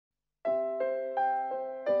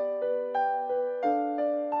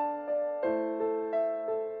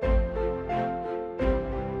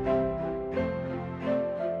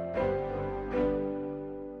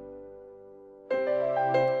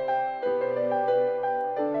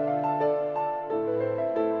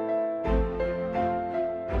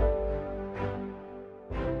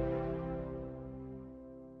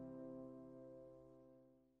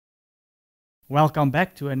Welcome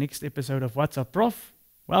back to our next episode of What's Up, Prof.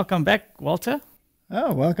 Welcome back, Walter.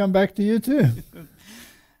 Oh, welcome back to you too.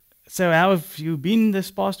 So how have you been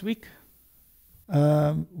this past week?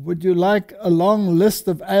 Would you like a long list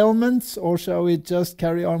of ailments, or shall we just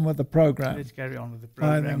carry on with the program? Let's carry on with the I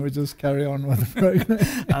program. think we just carry on with the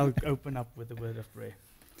program. I'll open up with a word of prayer.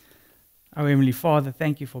 Our Heavenly Father,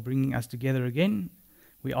 thank you for bringing us together again.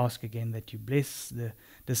 We ask again that you bless the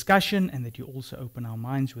discussion and that you also open our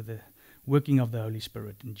minds with the working of the Holy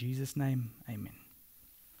Spirit. In Jesus' name, amen.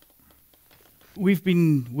 We've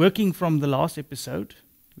been working from the last episode.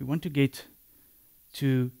 We want to get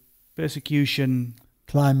to persecution.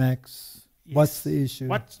 Climax. Yes. What's the issue?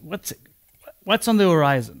 What's on the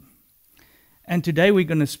horizon? And today we're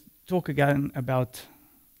going to talk again about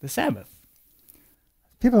the Sabbath.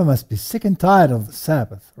 People must be sick and tired of the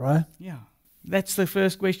Sabbath, right? Yeah. That's the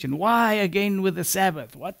first question. Why again with the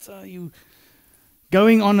Sabbath? What are you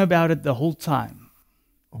going on about it the whole time?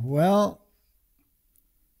 Well,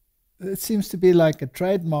 it seems to be like a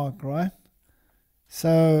trademark, right?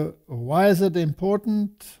 So why is it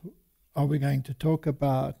important? Are we going to talk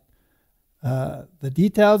about the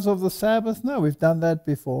details of the Sabbath? No, we've done that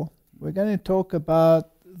before. We're going to talk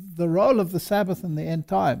about the role of the Sabbath in the end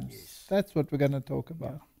times. Yes. That's what we're going to talk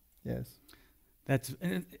about. Yeah. Yes.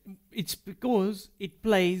 It's because it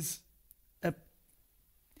plays a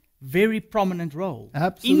very prominent role.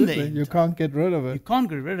 Absolutely. In the end You time. can't get rid of You it. can't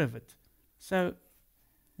get rid of it. So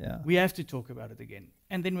Yeah. we have to talk about it again.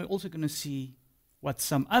 And then we're also going to see what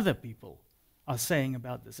some other people are saying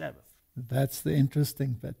about the Sabbath. That's the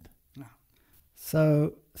interesting bit. Yeah.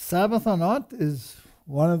 So, Sabbath or not is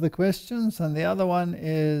one of the questions, and the other one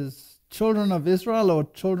is children of Israel or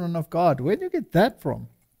children of God. Where do you get that from?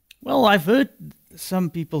 Well, I've heard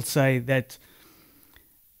some people say that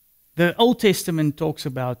the Old Testament talks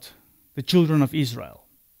about the children of Israel,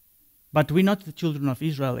 but we're not the children of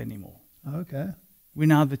Israel anymore. Okay. We're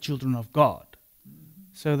now the children of God.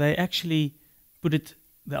 So they actually put it,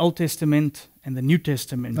 the Old Testament and the New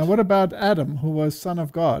Testament. Now, what about Adam, who was son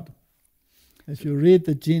of God? If you read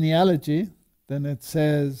the genealogy, then it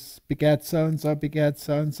says, begat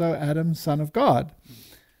so-and-so, Adam, son of God.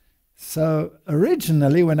 So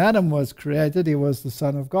originally, when Adam was created, he was the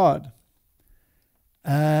son of God.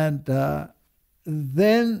 And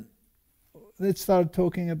then it started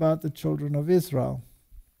talking about the children of Israel.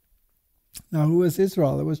 Now, who was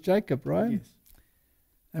Israel? It was Jacob, right? Yes.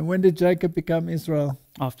 And when did Jacob become Israel?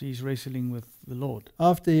 After he's wrestling with the Lord.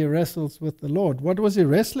 After he wrestles with the Lord. What was he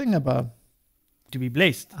wrestling about? To be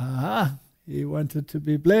blessed. He wanted to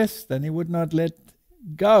be blessed, and he would not let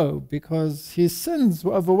go because his sins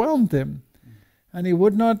overwhelmed him. And he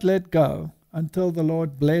would not let go until the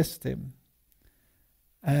Lord blessed him.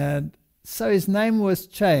 And so his name was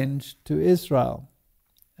changed to Israel.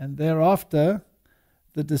 And thereafter,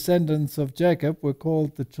 the descendants of Jacob were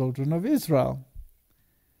called the children of Israel.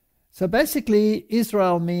 So basically,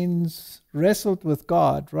 Israel means wrestled with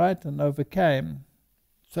God, right, and overcame.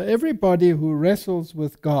 So everybody who wrestles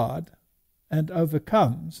with God and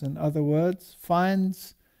overcomes, in other words,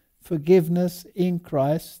 finds forgiveness in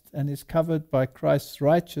Christ and is covered by Christ's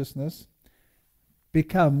righteousness,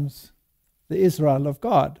 becomes the Israel of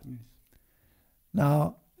God. Yes.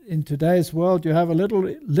 Now, in today's world, you have a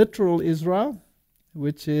literal Israel,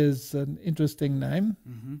 which is an interesting name.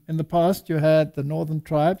 Mm-hmm. In the past, you had the northern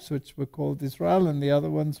tribes, which were called Israel, and the other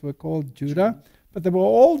ones were called Judah. But they were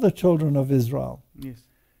all the children of Israel. Yes.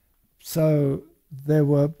 So there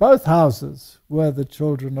were both houses were the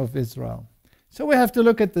children of Israel. So we have to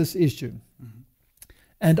look at this issue. Mm-hmm.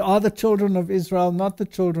 And are the children of Israel not the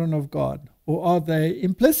children of God? Or are they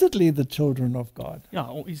implicitly the children of God? Yeah,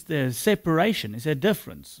 or is there separation? Is there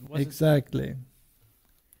difference? Exactly.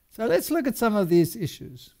 So let's look at some of these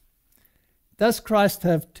issues. Does Christ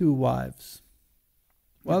have two wives?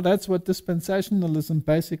 Well, that's what dispensationalism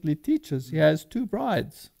basically teaches. He has two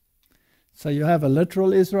brides. So you have a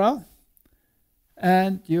literal Israel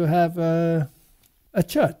and you have a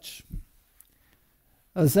church.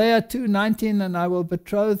 Isaiah 2:19, and I will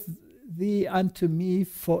betroth thee unto me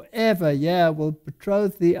forever. Yea, I will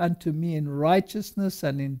betroth thee unto me in righteousness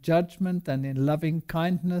and in judgment and in loving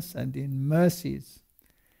kindness and in mercies.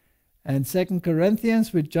 And 2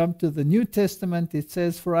 Corinthians, we jump to the New Testament, it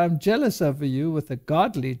says, for I am jealous over you with a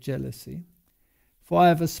godly jealousy. For I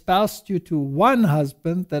have espoused you to one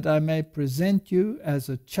husband, that I may present you as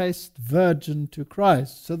a chaste virgin to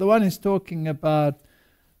Christ. So the one is talking about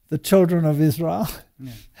the children of Israel,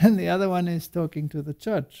 and the other one is talking to the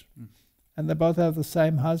church. And they both have the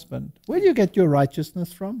same husband. Where do you get your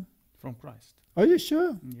righteousness from? From Christ. Are you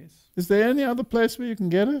sure? Yes. Is there any other place where you can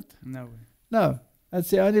get it? No. No. That's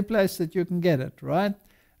the only place that you can get it, right?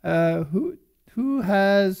 Who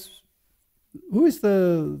is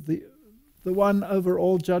the one over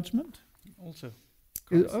all judgment? Also,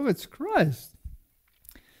 It's Christ.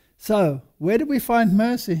 So, where do we find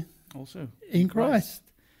mercy? also In Christ.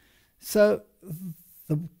 So,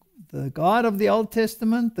 the God of the Old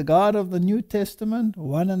Testament, the God of the New Testament,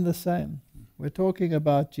 one and the same. We're talking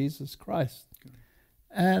about Jesus Christ. Okay.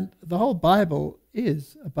 And the whole Bible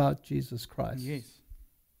is about Jesus Christ. Yes.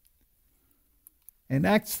 In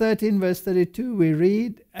Acts 13, verse 32, we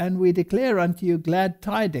read, "And we declare unto you glad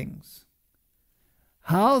tidings,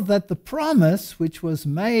 how that the promise which was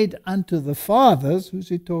made unto the fathers," who's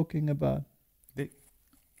he talking about? The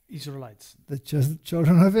Israelites. The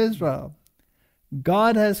children of Israel.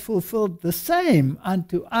 "God has fulfilled the same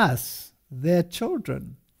unto us, their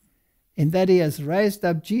children, in that he has raised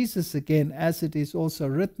up Jesus again, as it is also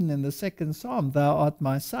written in the second Psalm, Thou art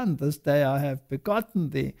my son, this day I have begotten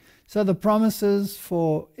thee." So the promises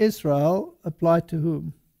for Israel apply to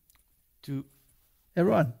whom? To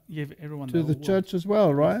Everyone. yeah, everyone. To the church as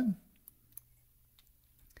well, right?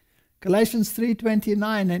 Galatians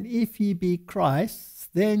 3:29, "And if ye be Christ's,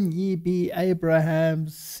 then ye be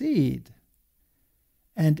Abraham's seed,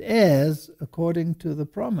 and heirs according to the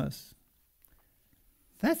promise."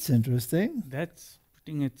 That's interesting. That's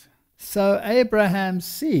putting it. So Abraham's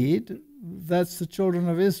seed, that's the children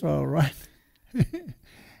of Israel, right?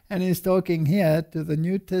 And he's talking here to the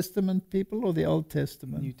New Testament people or the Old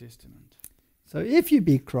Testament? New Testament. So if you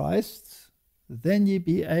be Christ's, then ye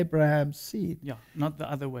be Abraham's seed. Yeah, not the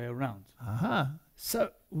other way around. Aha.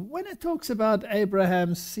 So when it talks about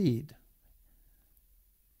Abraham's seed,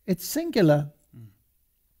 it's singular.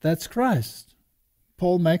 That's Christ.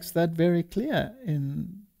 Paul makes that very clear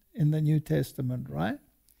in the New Testament, right?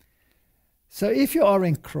 So if you are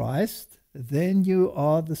in Christ, then you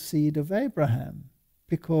are the seed of Abraham,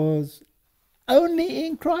 because only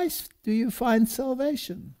in Christ do you find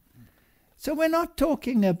salvation. So we're not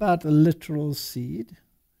talking about a literal seed.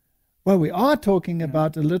 Well, we are talking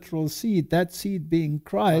about a literal seed, that seed being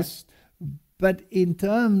Christ, but in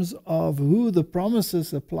terms of who the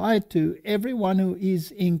promises apply to, everyone who is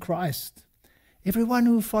in Christ, everyone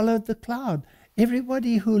who followed the cloud,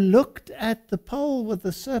 everybody who looked at the pole with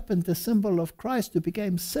the serpent, the symbol of Christ, who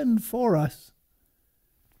became sin for us,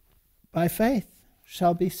 by faith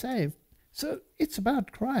shall be saved. So it's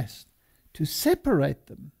about Christ. To separate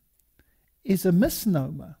them is a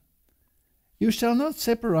misnomer. You shall not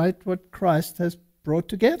separate what Christ has brought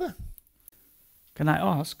together. Can I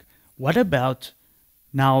ask, what about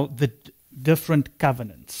now the different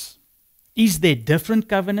covenants? Is there different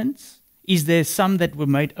covenants? Is there some that were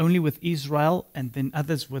made only with Israel and then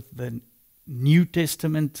others with the New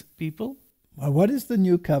Testament people? Well, what is the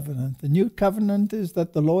new covenant? The new covenant is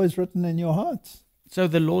that the law is written in your hearts. So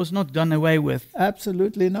the law is not done away with?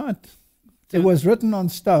 Absolutely not. It was written on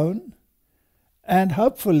stone, and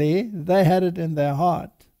hopefully they had it in their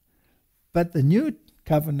heart. But the new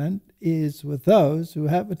covenant is with those who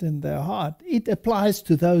have it in their heart. It applies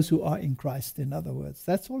to those who are in Christ, in other words.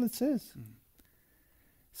 That's all it says.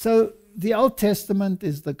 So the Old Testament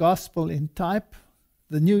is the gospel in type.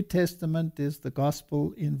 The New Testament is the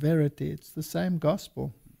gospel in verity. It's the same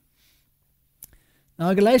gospel.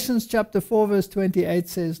 Now Galatians chapter 4 verse 28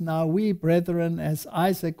 says, "Now we, brethren, as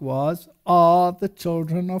Isaac was, are the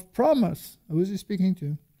children of promise." Who is he speaking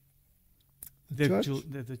to? The church?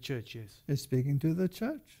 The church, yes. He's speaking to the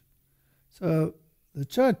church. So the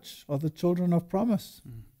church are the children of promise.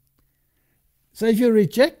 So if you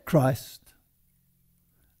reject Christ,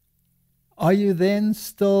 are you then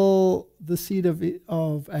still the seed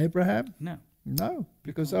of Abraham? No. No,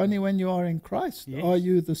 because only when you are in Christ are Yes.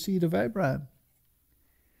 you the seed of Abraham.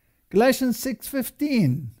 Galatians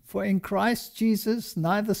 6:15, "For in Christ Jesus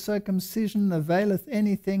neither circumcision availeth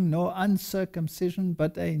anything, nor uncircumcision,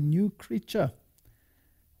 but a new creature."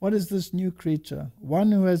 What is this new creature?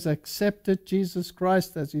 One who has accepted Jesus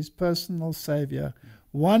Christ as his personal Savior.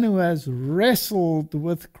 One who has wrestled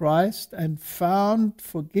with Christ and found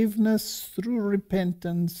forgiveness through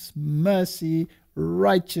repentance, mercy,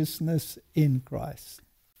 righteousness in Christ.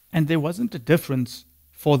 And there wasn't a difference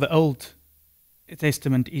for the Old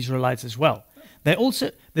Testament Israelites as well. They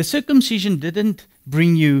also, the circumcision didn't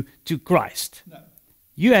bring you to Christ. No.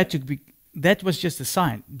 You had to be, that was just a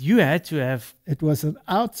sign. You had to have. It was an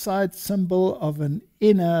outside symbol of an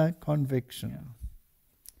inner conviction.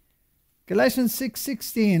 Galatians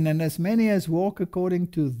 6:16, "And as many as walk according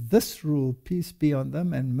to this rule, peace be on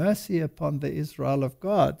them, and mercy upon the Israel of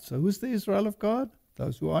God." So who's the Israel of God?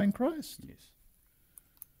 Those who are in Christ. Yes.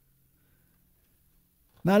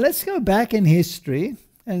 Now let's go back in history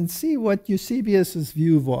and see what Eusebius's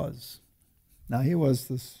view was. Now, he was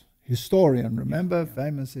this historian, remember?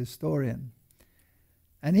 Famous historian.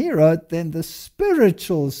 And he wrote, then the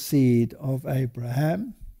spiritual seed of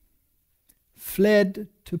Abraham fled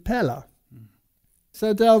to Pella.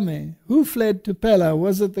 So tell me, who fled to Pella?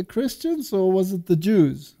 Was it the Christians or was it the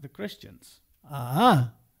Jews? The Christians.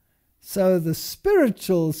 Ah, so the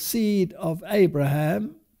spiritual seed of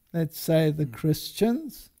Abraham, let's say the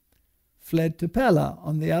Christians, fled to Pella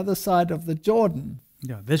on the other side of the Jordan.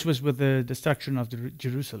 Yeah, this was with the destruction of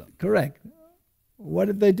Jerusalem. Correct. What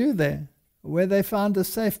did they do there? Where they found a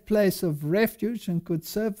safe place of refuge and could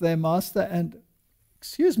serve their master and,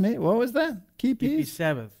 excuse me, what was that? Keep his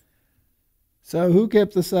Sabbath. So who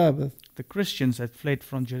kept the Sabbath? The Christians had fled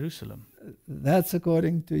from Jerusalem. That's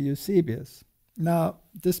according to Eusebius. Now,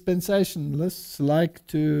 dispensationalists like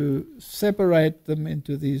to separate them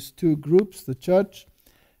into these two groups, the church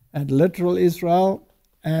and literal Israel,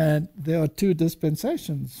 and there are two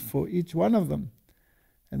dispensations for each one of them.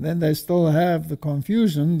 And then they still have the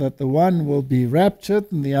confusion that the one will be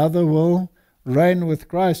raptured and the other will reign with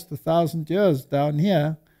Christ 1,000 years down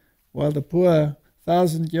here, while the poor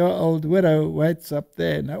 1,000-year-old widow waits up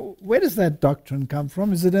there. Now, where does that doctrine come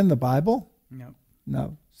from? Is it in the Bible? No.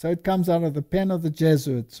 No. So it comes out of the pen of the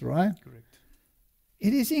Jesuits, right? Correct.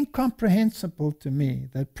 It is incomprehensible to me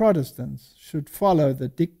that Protestants should follow the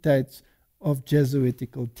dictates of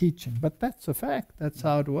Jesuitical teaching. But that's a fact. That's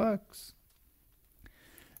how it works.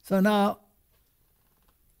 So now,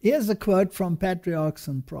 here's a quote from Patriarchs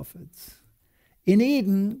and Prophets. In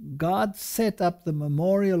Eden, God set up the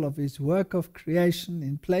memorial of his work of creation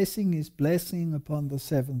in placing his blessing upon the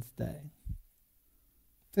seventh day.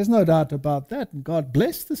 There's no doubt about that. And God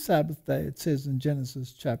blessed the Sabbath day, it says in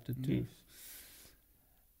Genesis chapter 2. Yes.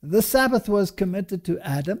 The Sabbath was committed to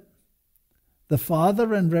Adam, the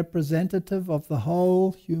father and representative of the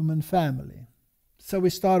whole human family. So we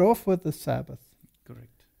start off with the Sabbath. Correct.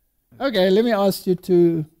 Okay, let me ask you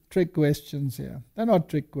two trick questions here. They're not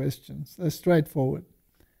trick questions. They're straightforward.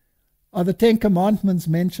 Are the Ten Commandments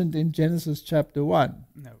mentioned in Genesis chapter 1?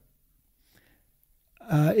 No.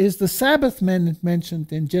 Is the Sabbath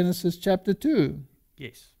mentioned in Genesis chapter 2?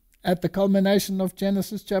 Yes. At the culmination of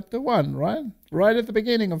Genesis chapter 1, right? Right at the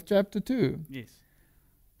beginning of chapter 2. Yes.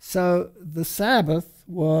 So the Sabbath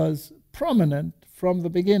was prominent from the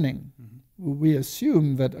beginning. Mm-hmm. We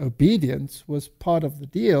assume that obedience was part of the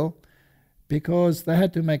deal because they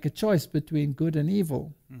had to make a choice between good and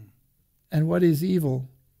evil. Mm. And what is evil?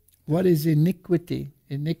 What is iniquity?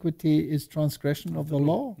 Iniquity is transgression of the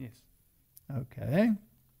law. Yes. Okay.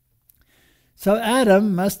 So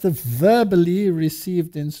Adam must have verbally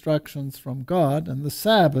received instructions from God, and the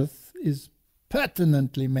Sabbath is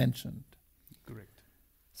pertinently mentioned. Correct.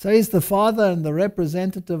 So he's the father and the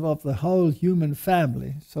representative of the whole human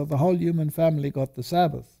family. So the whole human family got the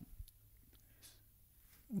Sabbath.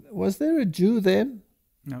 Was there a Jew then?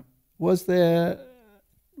 No. Were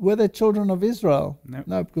there children of Israel? No.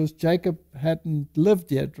 No, because Jacob hadn't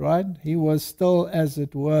lived yet, right? He was still, as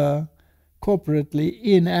it were, corporately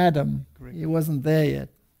in Adam. Correct. He wasn't there yet.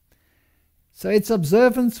 So its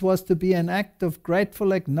observance was to be an act of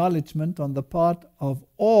grateful acknowledgement on the part of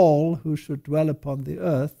all who should dwell upon the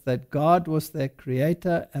earth that God was their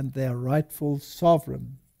creator and their rightful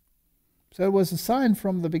sovereign. So it was a sign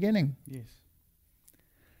from the beginning. Yes.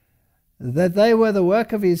 That they were the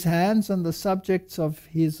work of his hands and the subjects of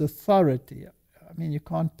his authority. I mean, you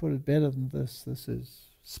can't put it better than this. This is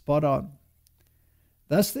spot on.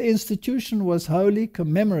 Thus the institution was holy,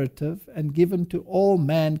 commemorative, and given to all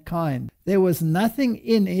mankind. There was nothing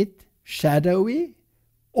in it shadowy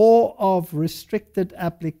or of restricted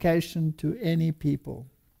application to any people.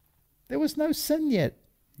 There was no sin yet.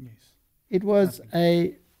 Yes. It was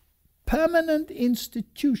a permanent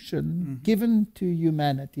institution given to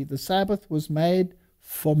humanity. The Sabbath was made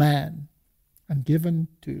for man and given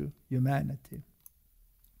to humanity.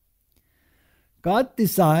 God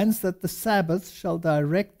designs that the Sabbath shall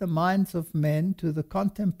direct the minds of men to the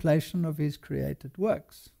contemplation of his created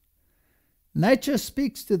works. Nature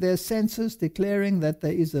speaks to their senses, declaring that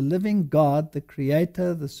there is a living God, the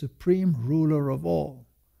Creator, the supreme ruler of all.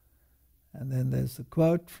 And then there's a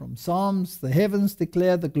quote from Psalms, "The heavens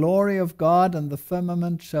declare the glory of God, and the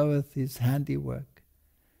firmament showeth his handiwork.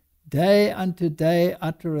 Day unto day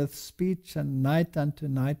uttereth speech, and night unto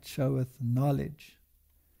night showeth knowledge."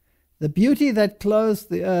 The beauty that clothes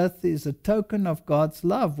the earth is a token of God's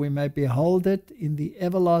love. We may behold it in the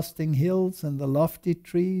everlasting hills and the lofty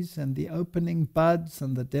trees and the opening buds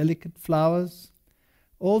and the delicate flowers.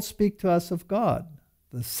 All speak to us of God.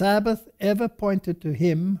 The Sabbath ever pointed to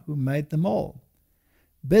him who made them all.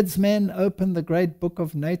 bids men open the great book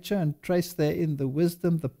of nature and trace therein the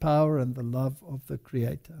wisdom, the power, and the love of the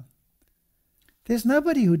Creator. There's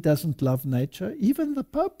nobody who doesn't love nature. Even the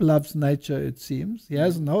Pope loves nature, it seems. He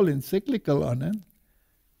has an whole encyclical on it.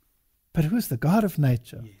 But who's the God of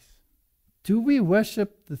nature? Yes. Do we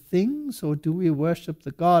worship the things or do we worship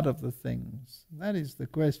the God of the things? That is the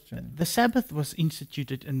question. The Sabbath was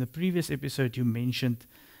instituted in the previous episode. You mentioned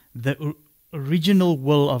the original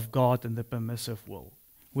will of God and the permissive will.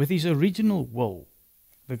 With his original will,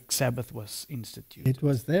 the Sabbath was instituted. It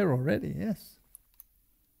was there already, yes.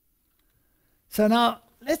 So now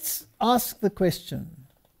let's ask the question,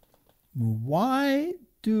 why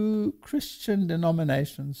do Christian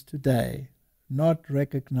denominations today not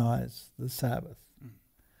recognize the Sabbath?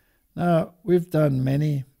 Now, we've done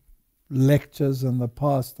many lectures in the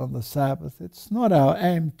past on the Sabbath. It's not our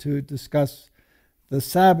aim to discuss the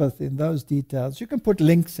Sabbath in those details. You can put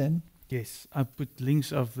links in. Yes, I put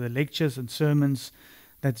links of the lectures and sermons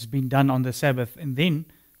that's been done on the Sabbath, and then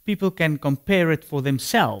people can compare it for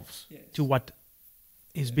themselves to what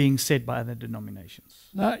is being said by other denominations.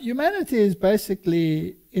 Now, humanity is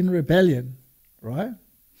basically in rebellion, right?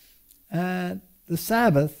 And the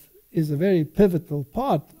Sabbath is a very pivotal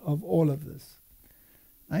part of all of this.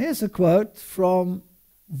 Now, here's a quote from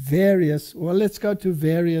let's go to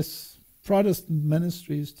various Protestant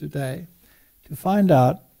ministries today to find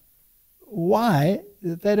out why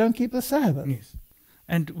they don't keep the Sabbath. Yes.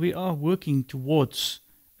 And we are working towards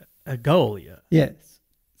a goal here. Yes.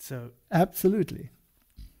 So absolutely.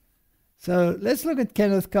 So let's look at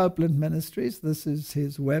Kenneth Copeland Ministries. This is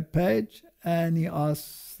his webpage, and he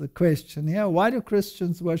asks the question here, why do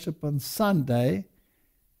Christians worship on Sunday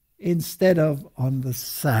instead of on the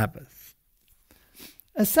Sabbath?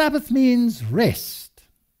 A Sabbath means rest.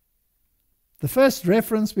 The first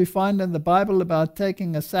reference we find in the Bible about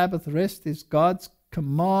taking a Sabbath rest is God's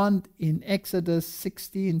command in Exodus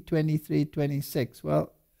 16:23-26.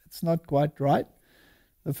 Well, it's not quite right.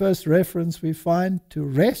 The first reference we find to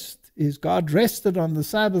rest is God rested on the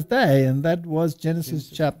Sabbath day, and that was Genesis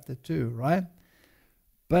chapter 2, right?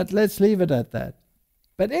 But let's leave it at that.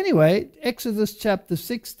 But anyway, Exodus chapter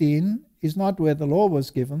 16 is not where the law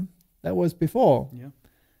was given. That was before. yeah.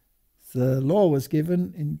 The law was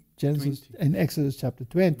given in Exodus chapter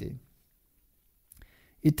 20.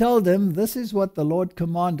 He told them, this is what the Lord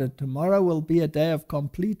commanded. Tomorrow will be a day of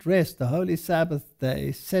complete rest, a holy Sabbath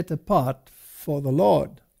day set apart for the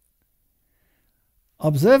Lord.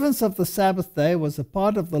 Observance of the Sabbath day was a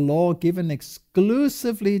part of the law given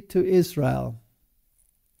exclusively to Israel.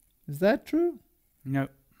 Is that true? No.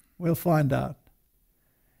 We'll find out.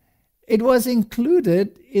 It was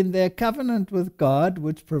included in their covenant with God,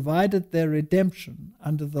 which provided their redemption.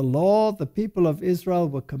 Under the law, the people of Israel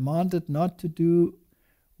were commanded not to do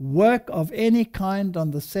work of any kind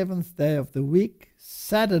on the seventh day of the week,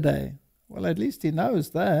 Saturday. Well, at least he knows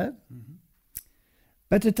that. Mm-hmm.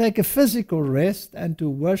 But to take a physical rest and to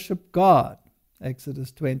worship God.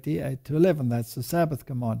 Exodus 28-11, that's the Sabbath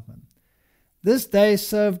commandment. This day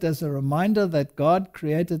served as a reminder that God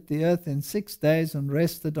created the earth in 6 days and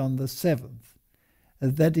rested on the seventh,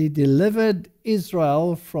 that he delivered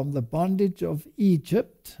Israel from the bondage of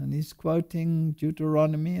Egypt, and he's quoting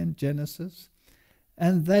Deuteronomy and Genesis,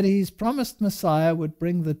 and that his promised Messiah would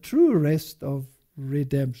bring the true rest of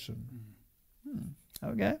redemption.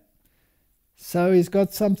 Okay? So he's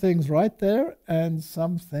got some things right there and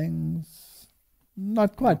some things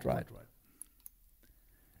not quite right.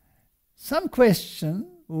 Some question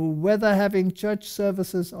whether having church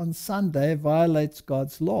services on Sunday violates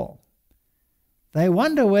God's law. They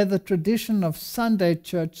wonder where the tradition of Sunday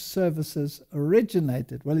church services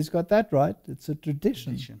originated. Well, he's got that right. It's a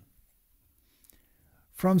tradition.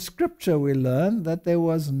 From Scripture we learn that there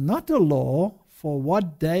was not a law for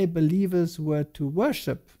what day believers were to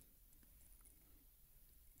worship.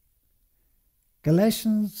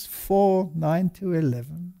 Galatians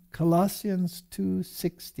 4:9-11, Colossians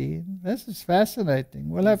 2:16. This is fascinating.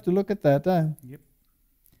 We'll have to look at that. Yep.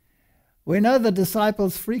 We know the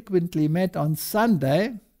disciples frequently met on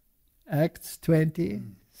Sunday, Acts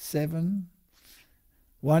 20:7,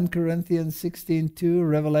 1 Corinthians 16:2,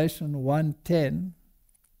 Revelation 1:10.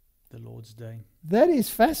 The Lord's Day. That is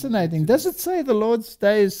fascinating. Does it say the Lord's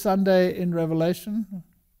Day is Sunday in Revelation?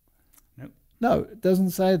 No. No, it doesn't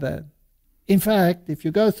say that. In fact, if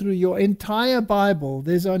you go through your entire Bible,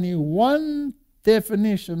 there's only one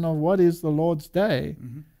definition of what is the Lord's Day,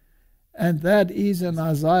 and that is in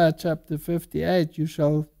Isaiah chapter 58, you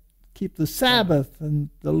shall keep the Sabbath and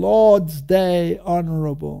the Lord's Day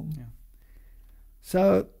honorable. Yeah.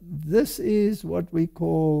 So this is what we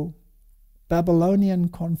call Babylonian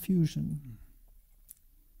confusion.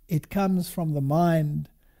 it comes from the mind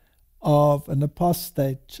of an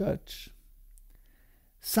apostate church.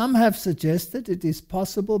 Some have suggested it is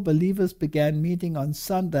possible believers began meeting on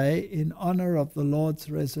Sunday in honor of the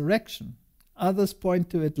Lord's resurrection. Others point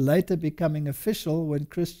to it later becoming official when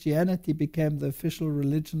Christianity became the official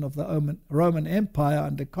religion of the Roman Empire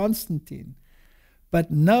under Constantine.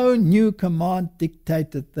 But no new command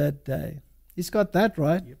dictated that day. He's got that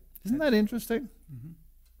right. Yep. Isn't that interesting?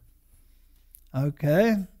 Mm-hmm.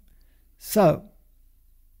 Okay. So,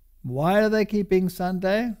 why are they keeping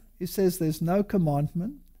Sunday? He says there's no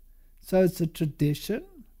commandment, so it's a tradition.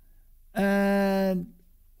 And,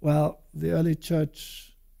 well, the early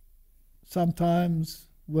church sometimes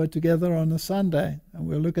were together on a Sunday, and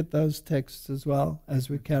we'll look at those texts as well as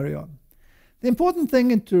we carry on. The important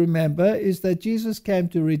thing to remember is that Jesus came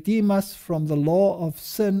to redeem us from the law of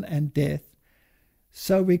sin and death,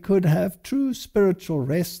 so we could have true spiritual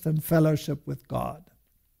rest and fellowship with God.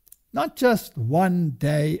 Not just one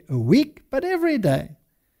day a week, but every day.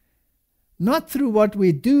 Not through what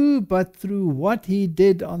we do, but through what He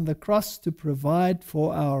did on the cross to provide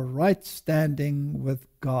for our right standing with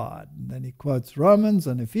God. And then he quotes Romans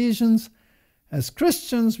and Ephesians. As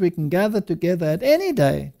Christians, we can gather together at any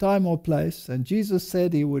day, time or place, and Jesus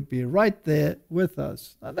said He would be right there with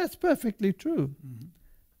us. Now, that's perfectly true. Mm-hmm.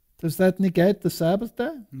 Does that negate the Sabbath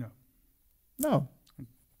day? No. No.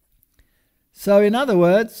 So, in other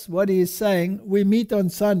words, what he is saying, we meet on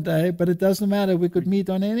Sunday, but it doesn't matter, we could meet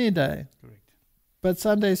on any day. Correct. But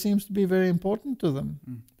Sunday seems to be very important to them.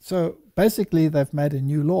 Mm. So, basically, they've made a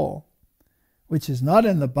new law, which is not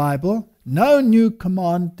in the Bible. No new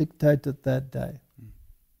command dictated that day. Mm.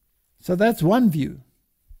 So, that's one view.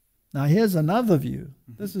 Now, here's another view.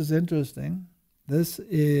 Mm-hmm. This is interesting. This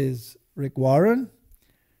is Rick Warren,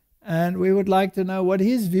 and we would like to know what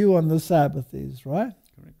his view on the Sabbath is, right?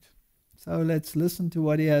 So let's listen to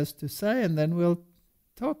what he has to say, and then we'll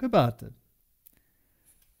talk about it.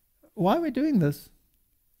 Why are we doing this?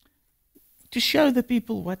 To show the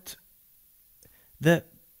people what the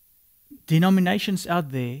denominations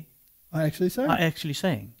out there are actually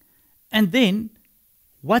saying. And then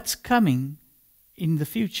what's coming in the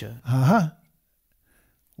future. Uh-huh.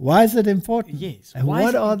 Why is it important? Yes. And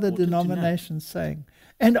what are the denominations saying?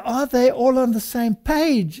 And are they all on the same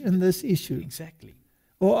page in this issue? Exactly.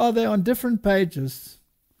 Or are they on different pages?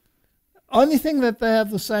 Only thing that they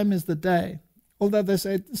have the same is the day, although they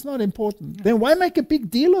say it's not important. Yeah. Then why make a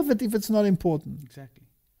big deal of it if it's not important? Exactly.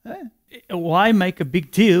 Eh? Why make a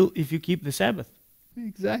big deal if you keep the Sabbath?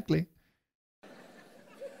 Exactly.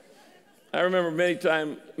 I remember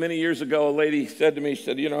many years ago, a lady said to me, she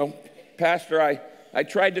said, you know, Pastor, I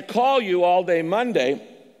tried to call you all day Monday.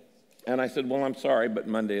 And I said, well, I'm sorry, but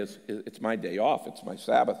Monday it's my day off. It's my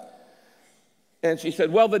Sabbath. And she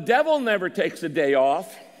said, well, the devil never takes a day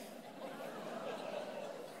off.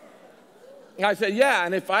 And I said, yeah,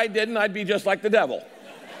 and if I didn't, I'd be just like the devil.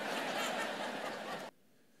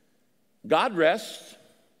 God rests.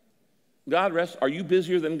 God rests. Are you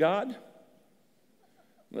busier than God?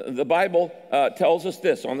 The Bible tells us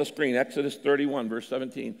this on the screen, Exodus 31, verse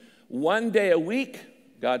 17. One day a week,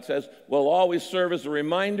 God says, will always serve as a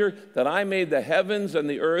reminder that I made the heavens and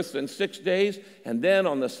the earth in 6 days, and then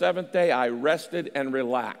on the seventh day I rested and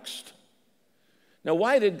relaxed. Now,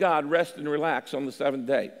 why did God rest and relax on the seventh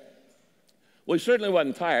day? Well, he certainly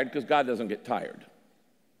wasn't tired, because God doesn't get tired.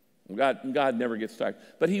 God never gets tired.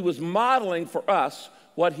 But he was modeling for us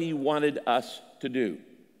what he wanted us to do,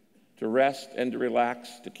 to rest and to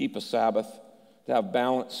relax, to keep a Sabbath, to have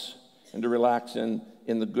balance, and to relax in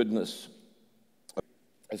the goodness.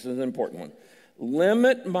 This is an important one.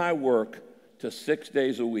 Limit my work to 6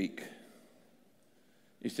 days a week.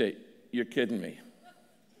 You say, you're kidding me.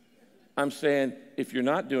 I'm saying, if you're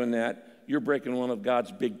not doing that, you're breaking one of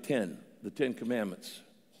God's big 10, the 10 Commandments.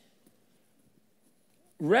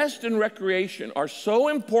 Rest and recreation are so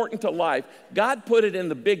important to life. God put it in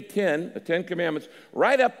the big 10, the 10 Commandments,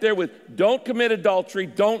 right up there with don't commit adultery,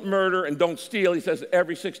 don't murder, and don't steal. He says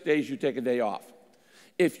every 6 days you take a day off.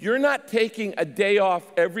 If you're not taking a day off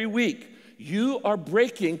every week, you are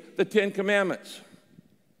breaking the 10 Commandments.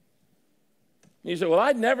 You say, well,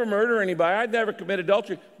 I'd never murder anybody. I'd never commit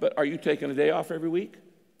adultery. But are you taking a day off every week?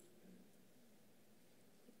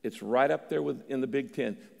 It's right up there in the big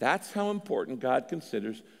 10. That's how important God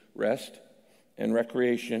considers rest and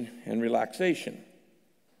recreation and relaxation.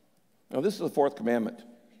 Now, this is the fourth commandment.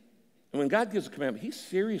 And when God gives a commandment, he's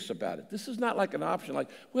serious about it. This is not like an option like,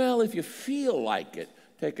 well, if you feel like it,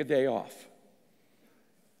 take a day off.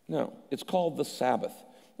 No, it's called the Sabbath.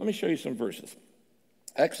 Let me show you some verses.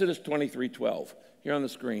 Exodus 23:12, here on the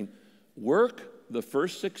screen. Work the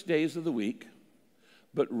first 6 days of the week,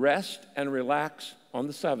 but rest and relax on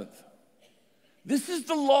the seventh. This is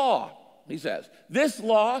the law, he says. This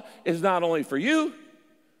law is not only for you,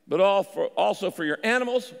 but also for your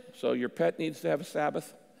animals. So your pet needs to have a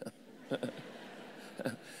Sabbath.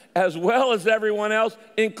 As well as everyone else,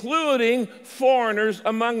 including foreigners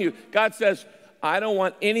among you. God says, I don't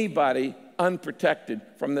want anybody unprotected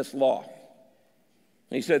from this law.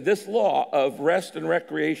 And he said, this law of rest and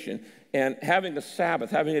recreation and having a Sabbath,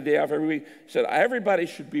 having a day off every week, he said everybody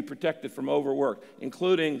should be protected from overwork,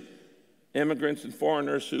 including immigrants and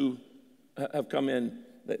foreigners who have come in.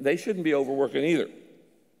 They shouldn't be overworking either.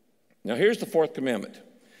 Now here's the fourth commandment.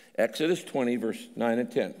 Exodus 20, verse 9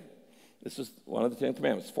 and 10. This is one of the 10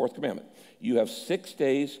 commandments, the fourth commandment. You have 6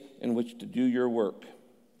 days in which to do your work,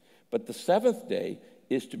 but the seventh day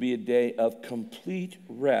is to be a day of complete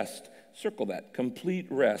rest. Circle that, complete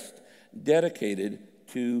rest, dedicated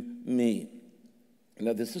to me.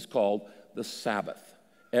 Now this is called the Sabbath.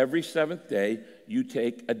 Every seventh day, you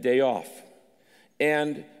take a day off.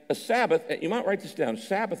 And a Sabbath, you might write this down,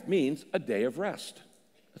 Sabbath means a day of rest.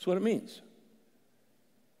 That's what it means.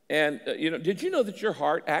 And, did you know that your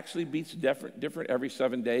heart actually beats different every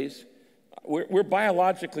 7 days? We're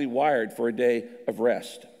biologically wired for a day of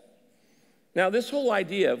rest. Now, this whole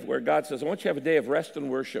idea of where God says, I want you to have a day of rest and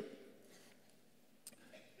worship,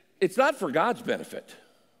 it's not for God's benefit.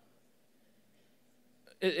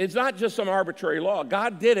 It's not just some arbitrary law.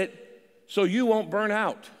 God did it so you won't burn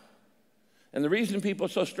out. And the reason people are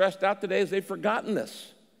so stressed out today is they've forgotten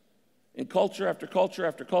this. In culture after culture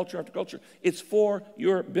after culture after culture. It's for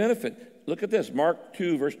your benefit. Look at this, Mark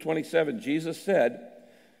 2, verse 27. Jesus said,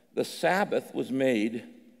 the Sabbath was made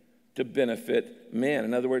to benefit man.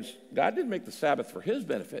 In other words, God didn't make the Sabbath for his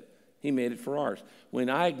benefit. He made it for ours. When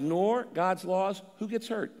I ignore God's laws, who gets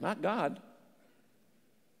hurt? Not God.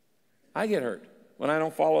 I get hurt when I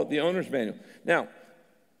don't follow the owner's manual. Now,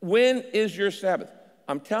 when is your Sabbath?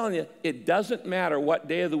 I'm telling you, it doesn't matter what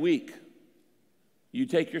day of the week you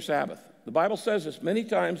take your Sabbath. The Bible says this many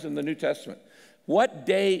times in the New Testament. What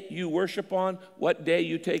day you worship on, what day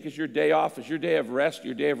you take as your day off, as your day of rest,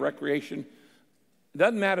 your day of recreation, it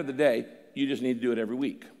doesn't matter the day, you just need to do it every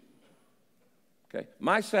week. Okay?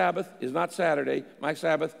 My Sabbath is not Saturday, my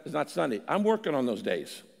Sabbath is not Sunday. I'm working on those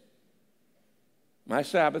days. My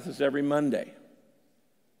Sabbath is every Monday.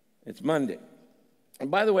 It's Monday. And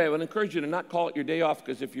by the way, I would encourage you to not call it your day off,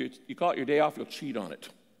 because if you call it your day off, you'll cheat on it.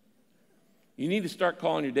 You need to start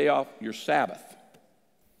calling your day off your Sabbath.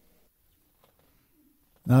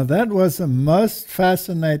 Now that was a most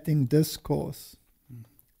fascinating discourse.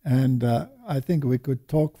 And I think we could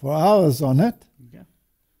talk for hours on it. Yeah.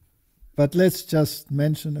 But let's just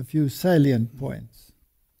mention a few salient points.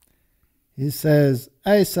 He says,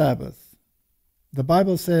 a Sabbath. The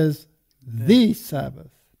Bible says, the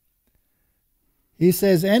Sabbath. He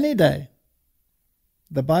says, any day.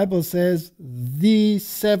 The Bible says, the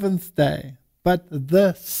seventh day. But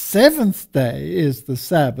the seventh day is the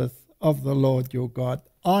Sabbath of the Lord your God.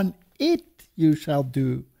 On it you shall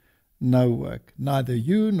do no work, neither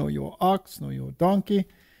you nor your ox nor your donkey.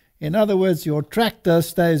 In other words, your tractor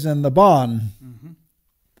stays in the barn. Mm-hmm.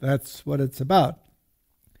 That's what it's about.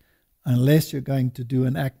 Unless you're going to do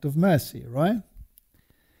an act of mercy, right?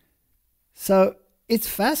 So it's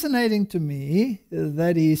fascinating to me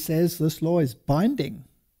that he says this law is binding.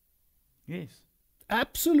 Yes.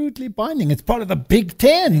 Absolutely binding. It's part of the Big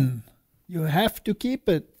Ten. You have to keep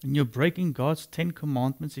it. And you're breaking God's 10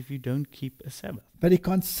 commandments if you don't keep a Sabbath. But he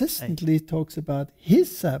consistently talks about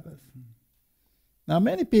his Sabbath. Now,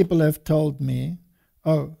 many people have told me,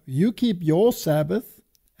 oh, you keep your Sabbath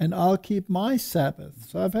and I'll keep my Sabbath.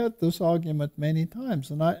 So I've had this argument many times,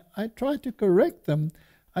 and I try to correct them.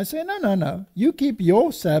 I say, no. You keep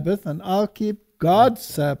your Sabbath and I'll keep God's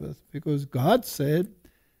Sabbath, because God said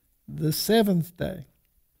the seventh day.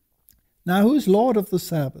 Now, who's Lord of the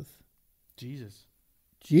Sabbath? Jesus.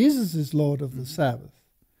 Jesus is Lord of the Sabbath.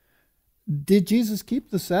 Did Jesus keep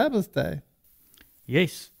the Sabbath day?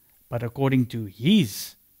 Yes, but according to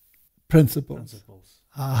his principles.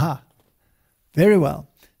 Aha. Very well.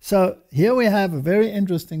 So here we have a very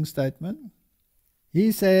interesting statement.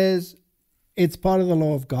 He says it's part of the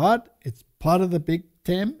law of God. It's part of the Big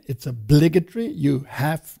Ten. It's obligatory. You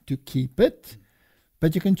have to keep it.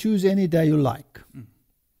 But you can choose any day you like.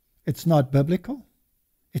 It's not biblical.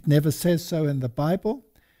 It never says so in the Bible.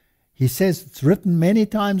 He says it's written many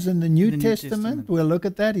times in the New Testament. We'll look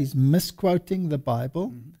at that. He's misquoting the Bible.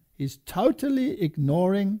 Mm-hmm. He's totally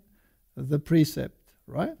ignoring the precept,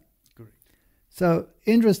 right? Correct. So,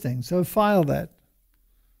 interesting. So, file that.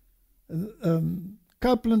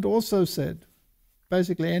 Copeland also said,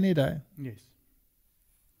 basically any day. Yes.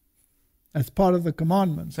 That's part of the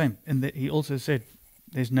commandments. Same. And he also said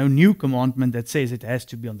there's no new commandment that says it has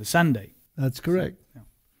to be on the Sunday. That's correct. So, yeah.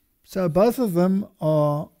 So both of them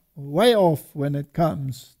are way off when it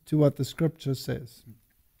comes to what the Scripture says.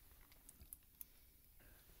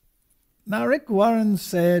 Now, Rick Warren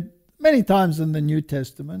said many times in the New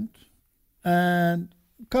Testament, and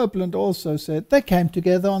Copeland also said, they came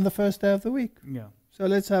together on the first day of the week. Yeah. So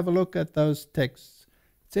let's have a look at those texts.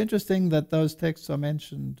 It's interesting that those texts are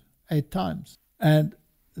mentioned 8 times. And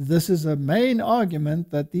this is a main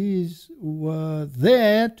argument that these were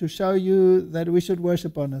there to show you that we should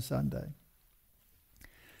worship on a Sunday.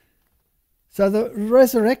 So the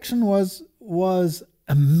resurrection was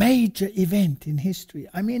a major event in history.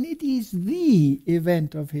 I mean, it is the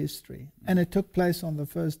event of history. And it took place on the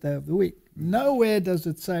first day of the week. Nowhere does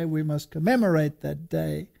it say we must commemorate that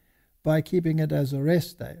day by keeping it as a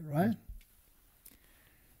rest day, right?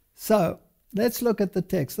 So let's look at the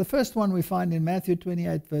text. The first one we find in Matthew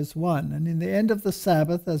 28, verse 1. And in the end of the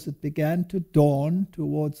Sabbath, as it began to dawn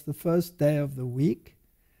towards the first day of the week,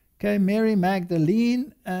 came Mary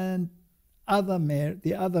Magdalene and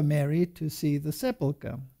the other Mary to see the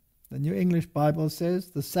sepulchre. The New English Bible says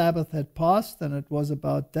the Sabbath had passed and it was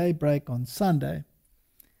about daybreak on Sunday.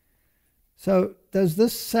 So does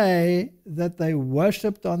this say that they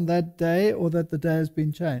worshipped on that day or that the day has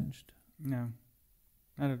been changed? No,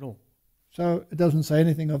 not at all. So it doesn't say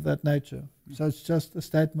anything of that nature. Mm-hmm. So it's just a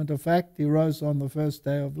statement of fact. He rose on the first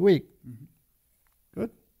day of the week. Mm-hmm. Good.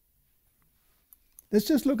 Let's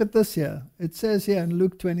just look at this here. It says here in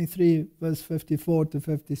Luke 23, verse 54 to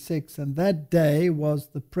 56, and that day was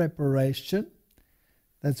the preparation.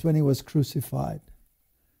 That's when he was crucified.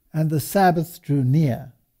 And the Sabbath drew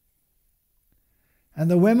near. And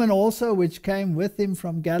the women also which came with him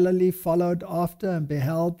from Galilee followed after and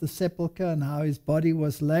beheld the sepulchre and how his body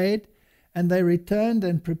was laid. And they returned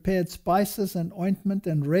and prepared spices and ointment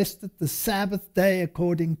and rested the Sabbath day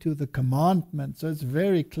according to the commandment. So it's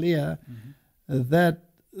very clear that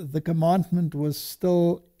the commandment was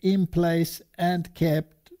still in place and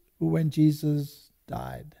kept when Jesus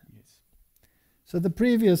died. Yes. So the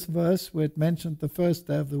previous verse where it mentioned the first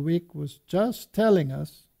day of the week was just telling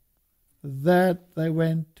us that they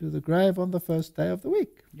went to the grave on the first day of the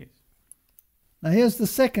week. Yes. Now here's the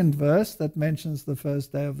second verse that mentions the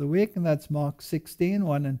first day of the week, and that's Mark 16,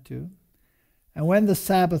 1 and 2. And when the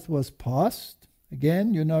Sabbath was past,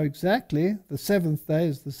 again, you know exactly, the seventh day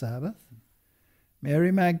is the Sabbath,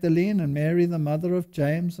 Mary Magdalene and Mary, the mother of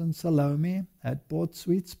James and Salome, had bought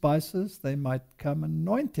sweet spices they might come and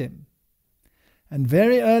anoint him. And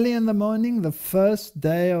very early in the morning, the first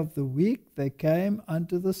day of the week, they came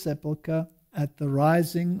unto the sepulchre at the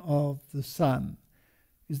rising of the sun.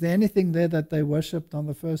 Is there anything there that they worshipped on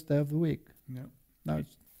the first day of the week? No. No.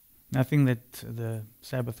 Nothing that the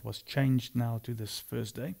Sabbath was changed now to this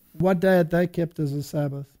first day. What day had they kept as a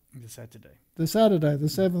Sabbath? The Saturday. The Saturday, the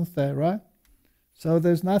seventh day, right? So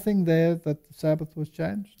there's nothing there that the Sabbath was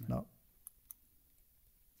changed? No.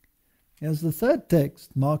 Here's the third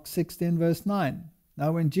text, Mark 16, verse 9.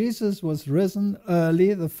 Now when Jesus was risen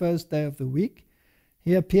early the first day of the week,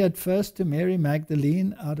 he appeared first to Mary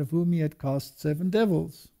Magdalene, out of whom he had cast 7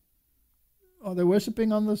 devils. Are they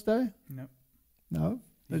worshipping on this day? No. No.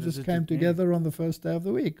 They just came together on the first day of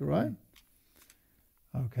the week, right?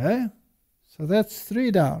 Okay. So that's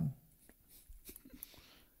 3 down.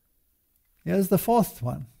 Here's the fourth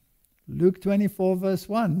one. Luke 24, verse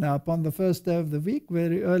 1. Now upon the first day of the week,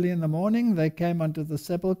 very early in the morning, they came unto the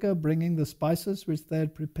sepulchre, bringing the spices which they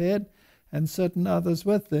had prepared, and certain others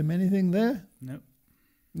with them. Anything there? No.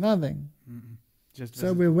 Nothing. Just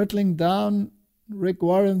so we're whittling down Rick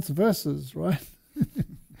Warren's verses, right?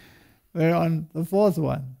 We're on the fourth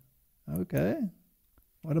one. Okay.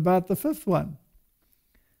 What about the fifth one?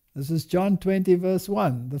 This is John 20, verse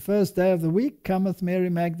 1. The first day of the week cometh Mary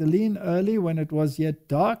Magdalene early, when it was yet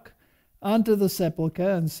dark, unto the sepulchre,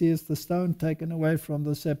 and seeth the stone taken away from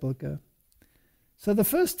the sepulchre. So the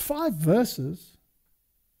first 5 verses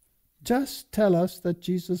just tell us that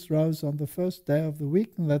Jesus rose on the first day of the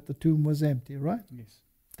week and that the tomb was empty, right? Yes.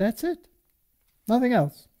 That's it. Nothing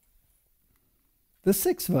else. The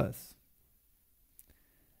 6th verse.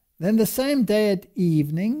 Then the same day at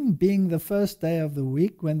evening, being the first day of the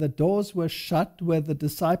week, when the doors were shut where the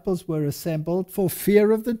disciples were assembled for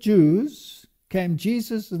fear of the Jews, came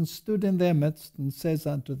Jesus and stood in their midst and says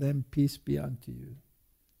unto them, Peace be unto you.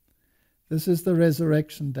 This is the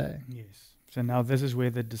resurrection day. Yes. So now this is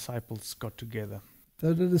where the disciples got together.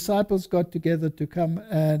 So the disciples got together to come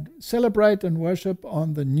and celebrate and worship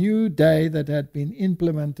on the new day that had been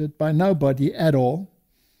implemented by nobody at all,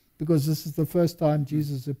 because this is the first time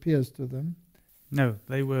Jesus appears to them. No,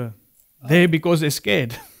 they were There because they're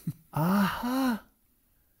scared. Aha!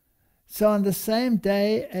 So on the same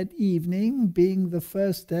day at evening, being the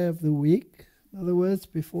first day of the week, in other words,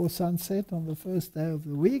 before sunset on the first day of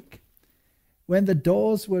the week, when the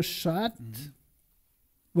doors were shut,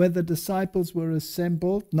 where the disciples were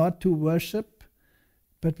assembled, not to worship,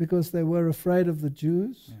 but because they were afraid of the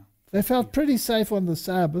Jews. Yeah. They felt pretty safe on the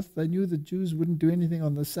Sabbath. They knew the Jews wouldn't do anything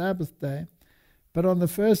on the Sabbath day. But on the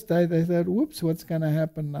first day, they thought, whoops, what's going to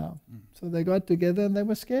happen now? So they got together and they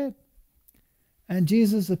were scared. And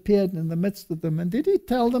Jesus appeared in the midst of them. And did he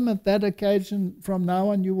tell them at that occasion, from now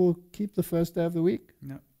on you will keep the first day of the week?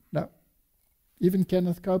 No. No. Even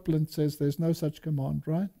Kenneth Copeland says there's no such command,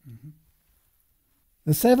 right?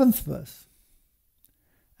 The 7th verse.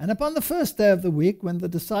 And upon the first day of the week, when the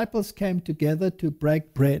disciples came together to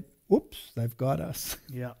break bread, oops, they've got us.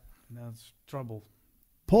 Yeah, that's trouble.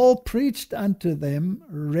 Paul preached unto them,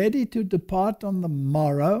 ready to depart on the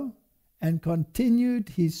morrow, and continued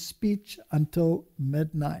his speech until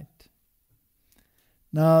midnight.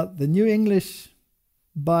 Now, the New English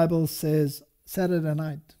Bible says Saturday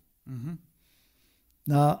night.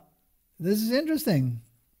 Now, this is interesting.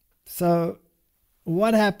 So,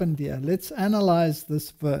 what happened here? Let's analyze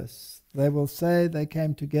this verse. They will say they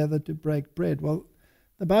came together to break bread. Well,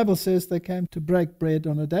 the Bible says they came to break bread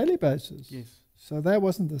on a daily basis. Yes. So that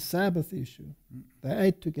wasn't a Sabbath issue. They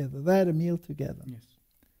ate together. They had a meal together. Yes.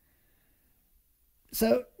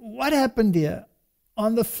 So what happened here?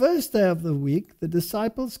 On the first day of the week, the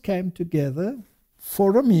disciples came together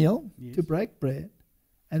for a meal to break bread,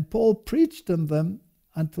 and Paul preached to them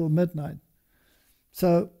until midnight.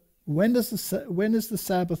 So when is the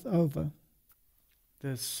Sabbath over?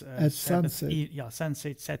 This At Sabbath sunset.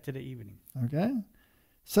 Sunset Saturday evening. Okay.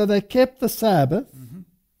 So they kept the Sabbath,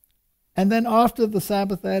 and then after the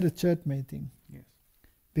Sabbath they had a church meeting. Yes.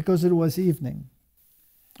 Because it was evening.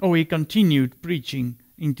 Oh, he continued preaching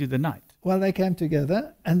into the night. Well, they came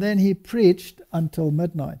together, and then he preached until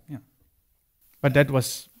midnight. Yeah. But that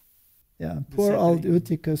was... Yeah, The poor Saturday old evening.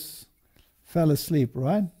 Eutychus fell asleep,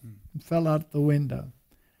 right? Fell out the window.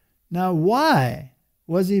 Now, why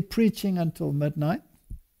was he preaching until midnight?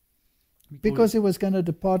 Because he was going to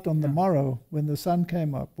depart on the morrow when the sun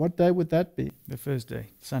came up. What day would that be? The first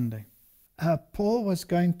day, Sunday. Paul was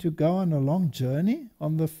going to go on a long journey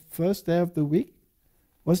on the first day of the week.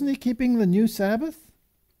 Wasn't he keeping the new Sabbath?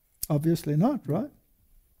 Obviously not, right?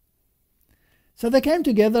 So they came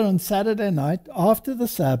together on Saturday night after the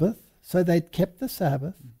Sabbath, so they'd kept the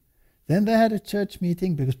Sabbath. Then they had a church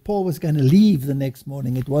meeting because Paul was going to leave the next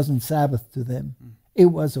morning. It wasn't Sabbath to them. It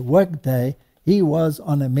was a work day. He was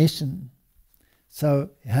on a mission.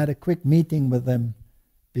 So he had a quick meeting with them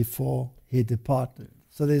before he departed.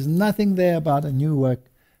 So there's nothing there about a new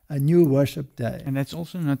worship day. And that's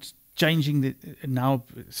also not changing now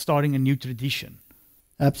starting a new tradition.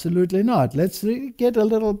 Absolutely not. Let's get a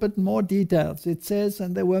little bit more details. It says,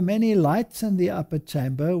 and there were many lights in the upper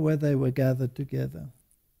chamber where they were gathered together.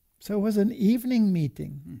 So it was an evening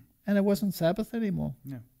meeting, and it wasn't Sabbath anymore.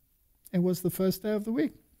 No. It was the first day of the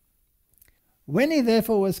week. When he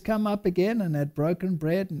therefore was come up again and had broken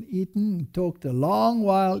bread and eaten and talked a long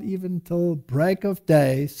while, even till break of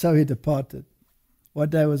day, so he departed.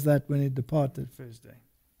 What day was that when he departed? First day.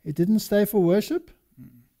 He didn't stay for worship?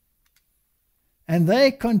 And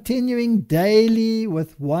they, continuing daily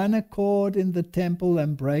with one accord in the temple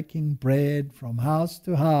and breaking bread from house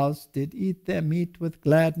to house, did eat their meat with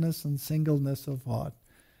gladness and singleness of heart.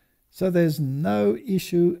 So there's no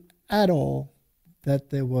issue at all that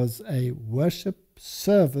there was a worship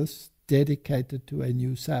service dedicated to a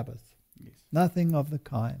new Sabbath. Yes. Nothing of the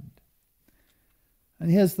kind.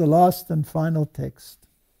 And here's the last and final text.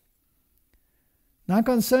 Now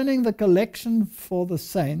concerning the collection for the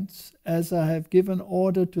saints, as I have given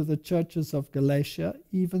order to the churches of Galatia,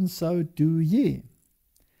 even so do ye.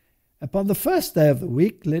 Upon the first day of the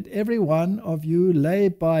week, let every one of you lay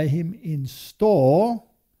by him in store.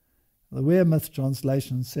 The Weymouth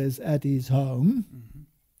translation says, at his home,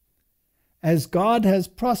 as God has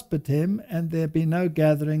prospered him, and there be no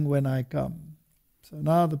gathering when I come. So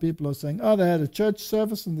now the people are saying, oh, they had a church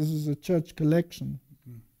service and this is a church collection.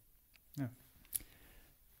 Yeah.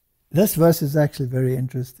 This verse is actually very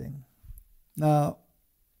interesting. Now,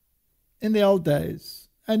 in the old days,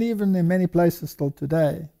 and even in many places still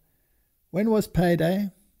today, when was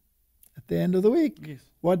payday? At the end of the week. Yes.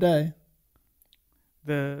 What day?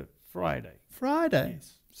 The Friday. Friday.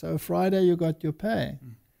 Yes. So Friday you got your pay.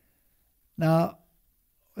 Now,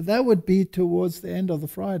 that would be towards the end of the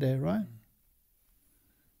Friday, right?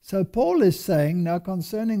 So Paul is saying, now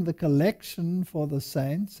concerning the collection for the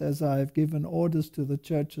saints, as I have given orders to the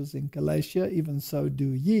churches in Galatia, even so do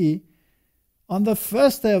ye. On the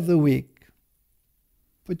first day of the week,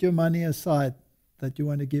 put your money aside that you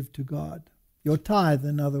want to give to God. Your tithe,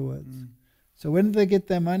 in other words. So when did they get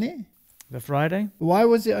their money? The Friday, Why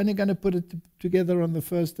was he only going to put it together on the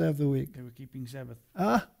first day of the week? they were keeping Sabbath.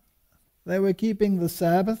 They were keeping the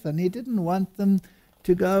Sabbath, and he didn't want them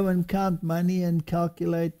to go and count money and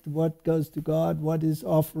calculate what goes to God, what is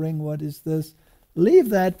offering, what is this. Leave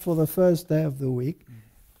that for the first day of the week.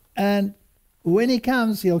 And when he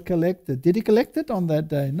comes, he'll collect it. Did he collect it on that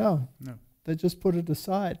day? No. No. They just put it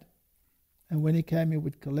aside. And when he came, he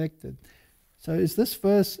would collect it. So is this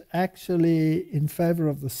verse actually in favor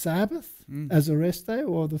of the Sabbath as a rest day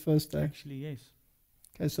or the first day? Actually, yes.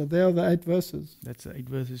 Okay, so there are the 8 verses. That's 8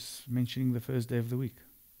 verses mentioning the first day of the week.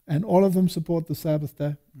 And all of them support the Sabbath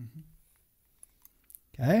day.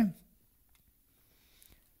 Okay.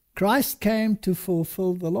 Christ came to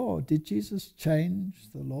fulfill the law. Did Jesus change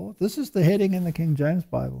the law? This is the heading in the King James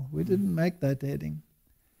Bible. We didn't make that heading.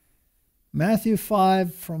 Matthew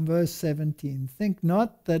 5 from verse 17. Think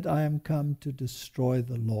not that I am come to destroy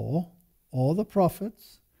the law or the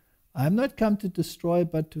prophets. I am not come to destroy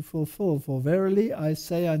but to fulfill. For verily I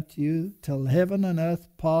say unto you, till heaven and earth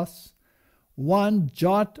pass, one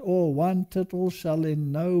jot or one tittle shall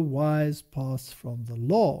in no wise pass from the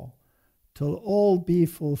law, till all be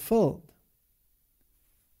fulfilled.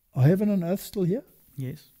 Are heaven and earth still here?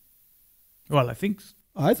 Yes. Well, I think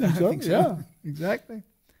I think so. think so. Yeah, exactly.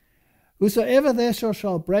 Whosoever therefore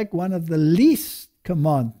shall break one of the least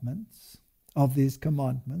commandments of these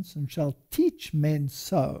commandments, and shall teach men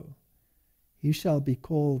so, he shall be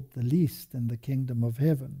called the least in the kingdom of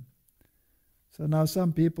heaven. So now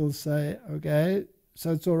some people say, okay,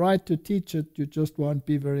 so it's all right to teach it, you just won't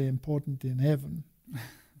be very important in heaven.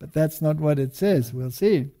 But that's not what it says. We'll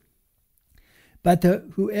see. But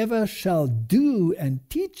whoever shall do and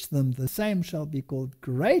teach them, the same shall be called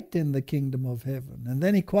great in the kingdom of heaven. And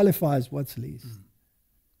then he qualifies what's least.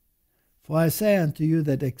 For I say unto you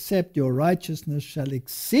that except your righteousness shall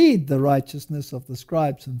exceed the righteousness of the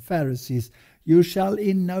scribes and Pharisees, you shall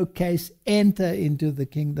in no case enter into the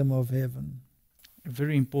kingdom of heaven. a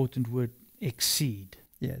very important word, exceed.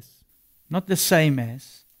 Yes. Not the same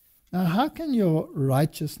as. Now, how can your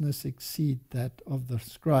righteousness exceed that of the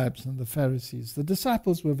scribes and the Pharisees? The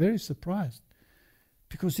disciples were very surprised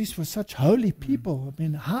because these were such holy people. I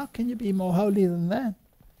mean, how can you be more holy than that?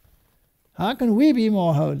 How can we be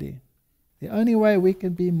more holy? The only way we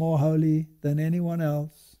can be more holy than anyone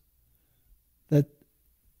else that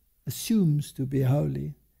assumes to be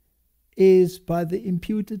holy is by the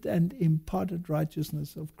imputed and imparted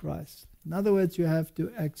righteousness of Christ. In other words, you have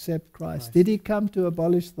to accept Christ. Did he come to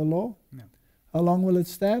abolish the law? No. How long will it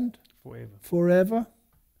stand? Forever. Forever.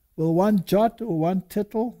 Will one jot or one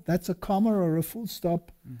tittle, that's a comma or a full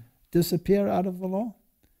stop, disappear out of the law?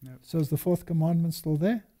 No. So is the fourth commandment still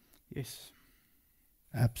there? Yes.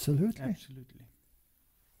 Absolutely. Absolutely.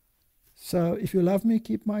 So if you love me,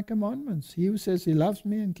 keep my commandments. He who says he loves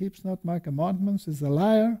me and keeps not my commandments is a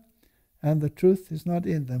liar, and the truth is not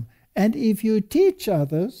in them. And if you teach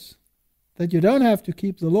others that you don't have to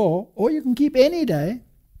keep the law, or you can keep any day,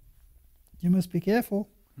 you must be careful,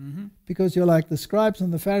 because you're like the scribes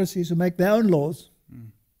and the Pharisees who make their own laws.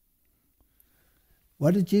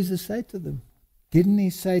 What did Jesus say to them? Didn't he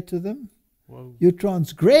say to them, you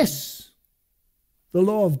transgress the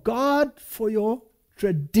law of God for your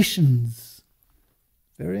traditions?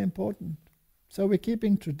 Very important. So we're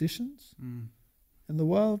keeping traditions in the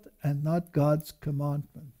world and not God's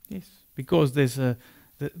commandment. Yes, because there's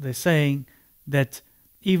they're saying that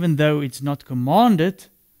even though it's not commanded,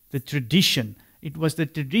 the tradition, it was the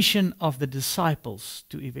tradition of the disciples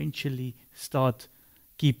to eventually start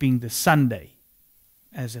keeping the Sunday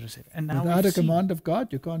as a reset. And now without a command of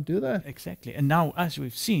God, you can't do that. Exactly. And now, as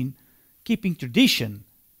we've seen, keeping tradition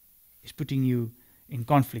is putting you in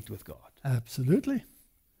conflict with God. Absolutely.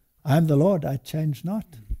 I am the Lord, I change not.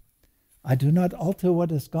 I do not alter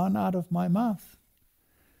what has gone out of my mouth.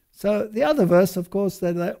 So the other verse, of course,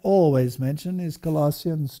 that I always mention is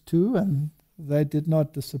Colossians 2, and they did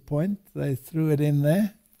not disappoint. They threw it in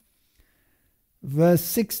there. Verse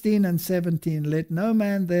 16 and 17, let no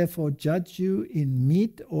man therefore judge you in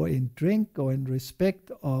meat or in drink or in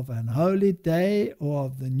respect of an holy day or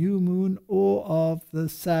of the new moon or of the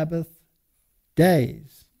Sabbath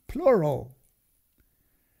days, plural,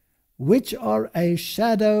 which are a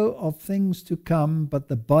shadow of things to come, but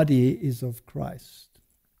the body is of Christ.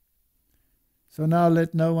 So now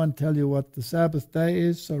let no one tell you what the Sabbath day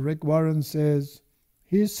is. So Rick Warren says,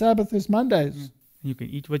 his Sabbath is Mondays. You can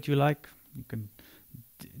eat what you like. You can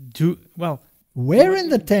do, well. Where in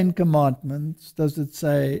the 10 Commandments does it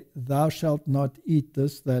say, thou shalt not eat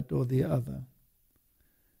this, that, or the other?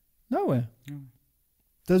 Nowhere. No.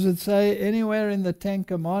 Does it say anywhere in the 10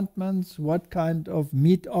 Commandments what kind of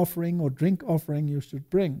meat offering or drink offering you should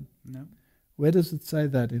bring? No. Where does it say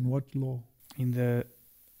that? In what law? In the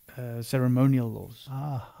ceremonial laws.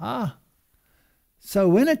 Aha. So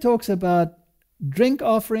when it talks about drink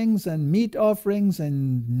offerings and meat offerings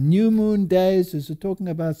and new moon days, is it talking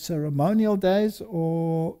about ceremonial days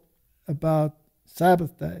or about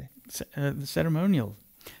Sabbath day? The ceremonial.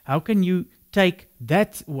 How can you take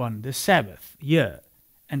that one, the Sabbath,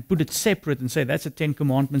 and put it separate and say that's the 10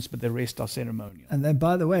 Commandments, but the rest are ceremonial? And then,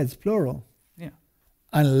 by the way, it's plural. Yeah.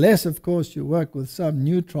 Unless, of course, you work with some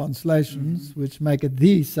new translations which make it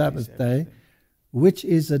the Sabbath day, which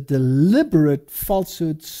is a deliberate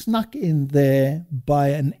falsehood snuck in there by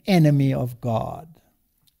an enemy of God.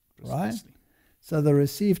 Right? Precisely. So the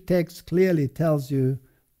received text clearly tells you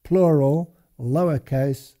plural,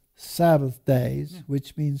 lowercase, Sabbath days,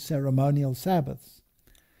 which means ceremonial Sabbaths.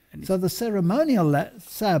 So the ceremonial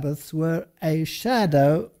Sabbaths were a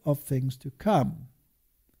shadow of things to come.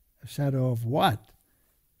 A shadow of what?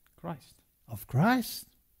 Christ. Of Christ.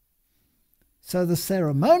 So the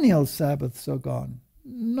ceremonial Sabbaths are gone,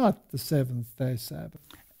 not the seventh-day Sabbath.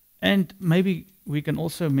 And maybe we can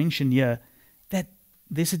also mention here that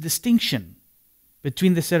there's a distinction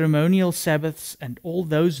between the ceremonial Sabbaths and all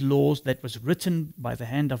those laws that was written by the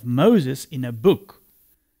hand of Moses in a book.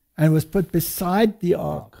 And was put beside the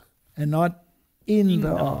ark and not in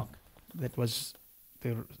the ark. That was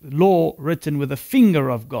the law written with the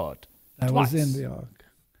finger of God. That twice. was in the ark.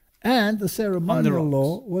 And the ceremonial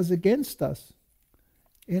law was against us.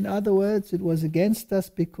 In other words, it was against us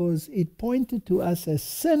because it pointed to us as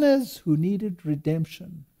sinners who needed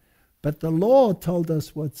redemption. But the law told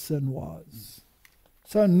us what sin was.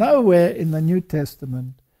 So nowhere in the New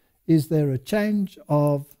Testament is there a change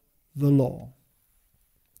of the law.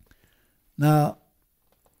 Now,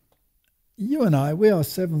 you and I, we are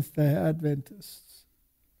Seventh-day Adventists.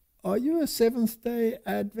 Are you a Seventh-day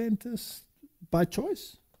Adventist by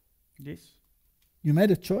choice? Yes. You made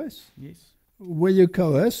a choice? Yes. Were you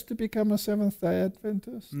coerced to become a Seventh-day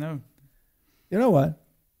Adventist? No. You know what?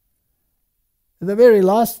 The very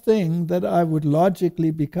last thing that I would logically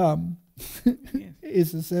become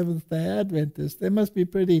is a Seventh-day Adventist. There must be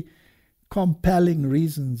pretty compelling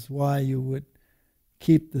reasons why you would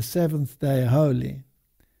keep the seventh day holy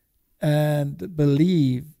and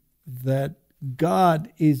believe that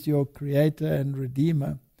God is your creator and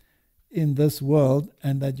redeemer in this world,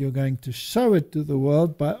 and that you're going to show it to the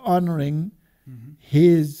world by honoring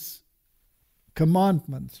his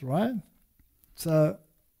commandments, right? So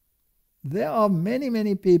there are many,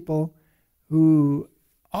 many people who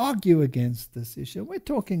argue against this issue. We're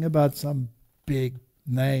talking about some big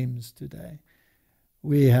names today.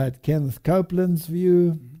 We had Kenneth Copeland's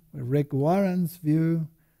view, Rick Warren's view.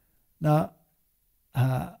 Now,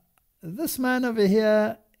 this man over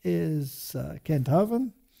here is Kent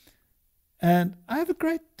Hovind, and I have a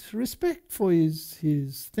great respect for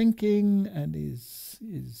his thinking and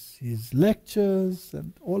his lectures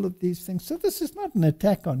and all of these things. So this is not an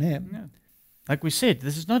attack on him. No. Like we said,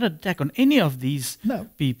 this is not an attack on any of these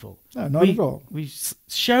people. No, not at all. We're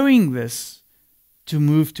showing this to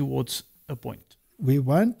move towards a point. We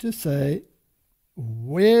want to say,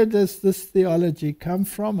 where does this theology come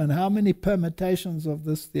from and how many permutations of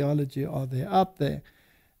this theology are there out there?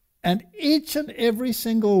 And each and every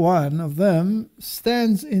single one of them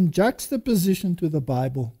stands in juxtaposition to the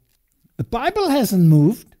Bible. The Bible hasn't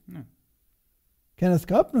moved. No. Kenneth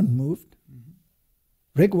Copeland moved.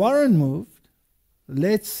 Rick Warren moved.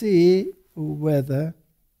 Let's see whether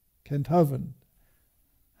Kent Hovind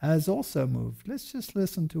has also moved. Let's just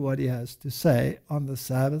listen to what he has to say on the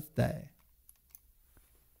Sabbath day.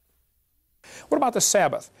 What about the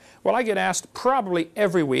Sabbath? Well, I get asked probably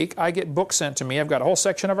every week. I get books sent to me. I've got a whole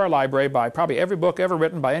section of our library by probably every book ever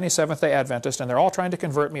written by any Seventh-day Adventist, and they're all trying to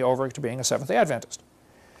convert me over to being a Seventh-day Adventist.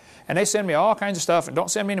 And they send me all kinds of stuff, and don't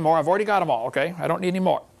send me any more. I've already got them all, okay? I don't need any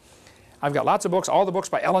more. I've got lots of books, all the books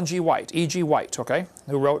by Ellen G. White, E.G. White, okay,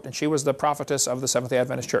 who wrote, and she was the prophetess of the Seventh-day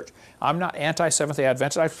Adventist Church. I'm not anti-Seventh-day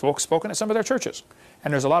Adventist. I've spoken at some of their churches.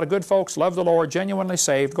 And there's a lot of good folks, love the Lord, genuinely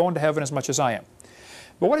saved, going to heaven as much as I am.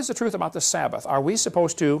 But what is the truth about the Sabbath? Are we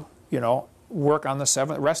supposed to, work on the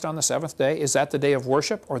seventh, rest on the seventh day? Is that the day of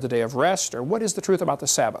worship or the day of rest? Or what is the truth about the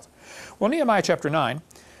Sabbath? Well, Nehemiah chapter 9,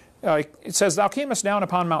 it says, Thou camest down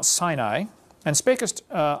upon Mount Sinai, and spakest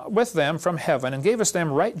with them from heaven, and gavest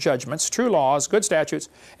them right judgments, true laws, good statutes,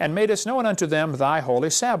 and madest known unto them thy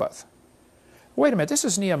holy Sabbath. Wait a minute, this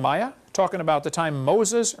is Nehemiah talking about the time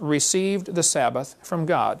Moses received the Sabbath from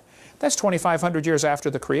God. That's 2,500 years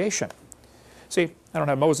after the creation. See, I don't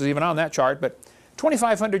have Moses even on that chart, but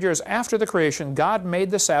 2,500 years after the creation, God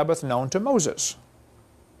made the Sabbath known to Moses.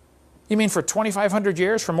 You mean for 2,500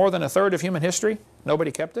 years, for more than a third of human history,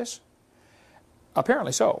 nobody kept this?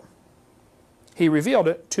 Apparently so. He revealed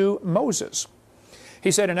it to Moses.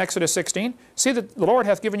 He said in Exodus 16, "See that the Lord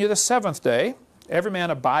hath given you the seventh day. Every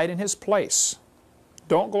man abide in his place.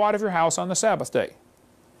 Don't go out of your house on the Sabbath day."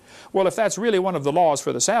 Well, if that's really one of the laws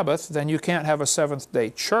for the Sabbath, then you can't have a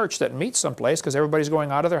seventh-day church that meets someplace because everybody's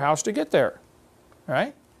going out of their house to get there. All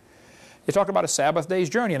right? You talk about a Sabbath day's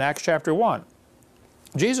journey in Acts chapter 1.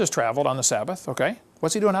 Jesus traveled on the Sabbath, okay?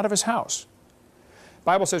 What's he doing out of his house? The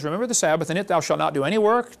Bible says, "Remember the Sabbath, in it thou shalt not do any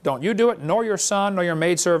work. Don't you do it, nor your son, nor your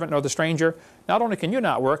maidservant, nor the stranger." Not only can you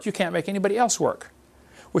not work, you can't make anybody else work.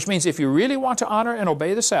 Which means if you really want to honor and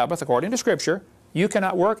obey the Sabbath according to Scripture, you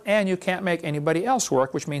cannot work and you can't make anybody else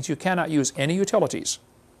work, which means you cannot use any utilities.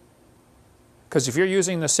 Because if you're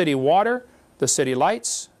using the city water, the city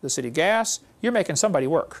lights, the city gas, you're making somebody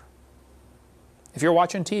work. If you're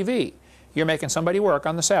watching TV, you're making somebody work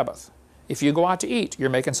on the Sabbath. If you go out to eat, you're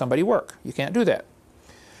making somebody work. You can't do that.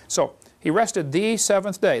 So he rested the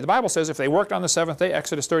seventh day. The Bible says if they worked on the seventh day,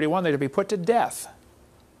 Exodus 31, they'd be put to death.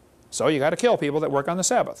 So you got to kill people that work on the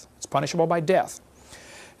Sabbath. It's punishable by death.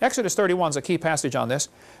 Exodus 31 is a key passage on this.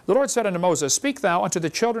 "The Lord said unto Moses, Speak thou unto the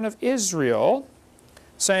children of Israel,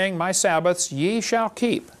 saying, My Sabbaths ye shall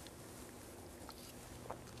keep.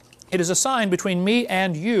 It is a sign between me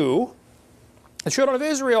and you. The children of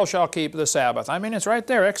Israel shall keep the Sabbath." I mean, it's right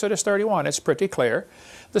there, Exodus 31. It's pretty clear.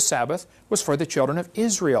 The Sabbath was for the children of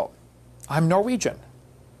Israel. I'm Norwegian.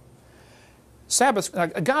 Sabbath,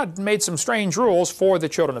 God made some strange rules for the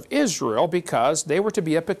children of Israel because they were to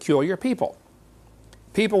be a peculiar people.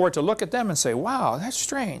 People were to look at them and say, "Wow, that's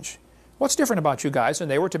strange. What's different about you guys?" And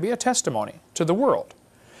they were to be a testimony to the world.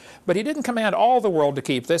 But he didn't command all the world to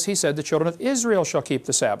keep this. He said the children of Israel shall keep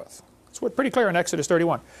the Sabbath. It's pretty clear in Exodus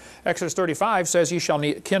 31. Exodus 35 says, "Ye shall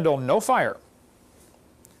kindle no fire,"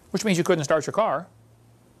 which means you couldn't start your car.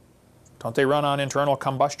 Don't they run on internal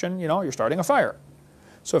combustion? You know, you're starting a fire.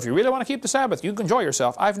 So if you really want to keep the Sabbath, you can enjoy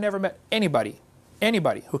yourself. I've never met anybody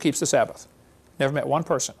who keeps the Sabbath. Never met one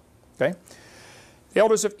person. Okay? The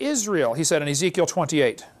elders of Israel, he said in Ezekiel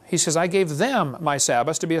 28, he says, "I gave them my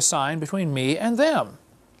Sabbath to be a sign between me and them."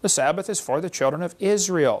 The Sabbath is for the children of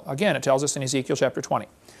Israel. Again, it tells us in Ezekiel chapter 20.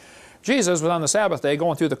 Jesus was on the Sabbath day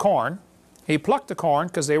going through the corn. He plucked the corn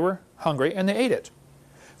because they were hungry and they ate it.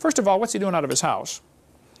 First of all, what's he doing out of his house?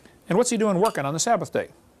 And what's he doing working on the Sabbath day?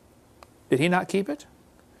 Did he not keep it?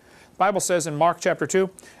 The Bible says in Mark chapter 2,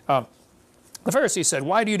 the Pharisees said,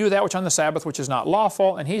 "Why do you do that which on the Sabbath which is not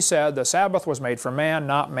lawful?" And he said, "The Sabbath was made for man,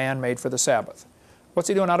 not man made for the Sabbath." What's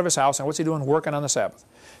he doing out of his house and what's he doing working on the Sabbath?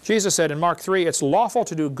 Jesus said in Mark 3, "It's lawful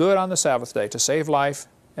to do good on the Sabbath day, to save life."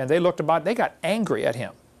 And they got angry at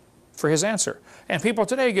him for his answer. And people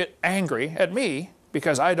today get angry at me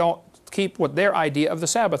because I don't keep what their idea of the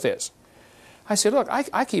Sabbath is. I say, look,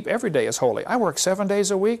 I keep every day as holy. I work 7 days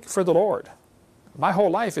a week for the Lord. My whole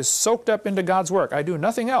life is soaked up into God's work. I do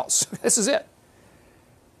nothing else. This is it.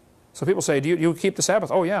 So people say, do you keep the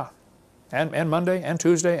Sabbath? Oh, yeah. And Monday, and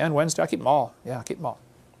Tuesday, and Wednesday. I keep them all. Yeah, I keep them all.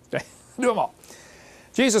 Okay? Do them all.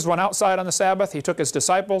 Jesus went outside on the Sabbath. He took his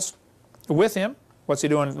disciples with him. What's he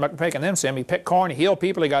doing making them sin? He picked corn. He healed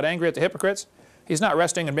people. He got angry at the hypocrites. He's not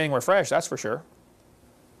resting and being refreshed, that's for sure,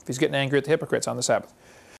 if he's getting angry at the hypocrites on the Sabbath.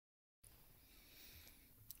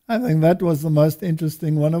 I think that was the most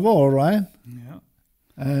interesting one of all, right? Yeah.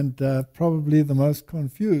 And probably the most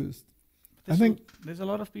confused. There's a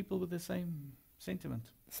lot of people with the same sentiment.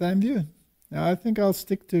 Same view. Now, I think I'll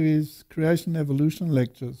stick to his creation evolution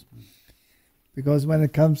lectures. Because when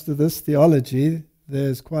it comes to this theology,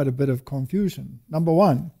 there's quite a bit of confusion. Number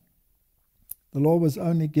one, the law was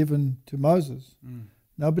only given to Moses.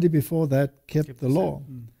 Nobody before that kept the law.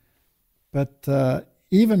 But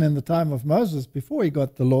even in the time of Moses, before he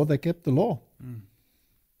got the law, they kept the law.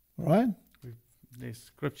 Right? There's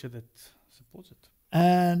scripture that supports it.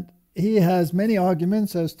 And he has many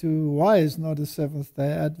arguments as to why he's not a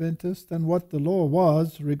Seventh-day Adventist and what the law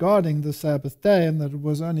was regarding the Sabbath day, and that it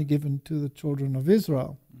was only given to the children of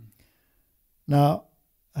Israel. Now,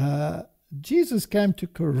 Jesus came to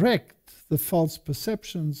correct the false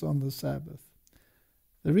perceptions on the Sabbath.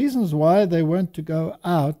 The reasons why they weren't to go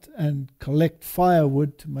out and collect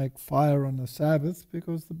firewood to make fire on the Sabbath,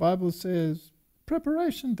 because the Bible says,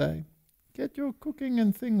 preparation day, get your cooking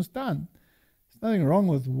and things done. There's nothing wrong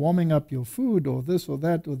with warming up your food or this or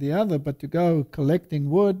that or the other, but to go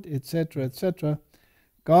collecting wood, etc., etc.,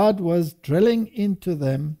 God was drilling into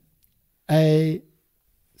them a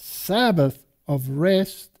Sabbath of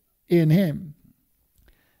rest in Him.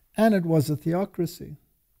 And it was a theocracy.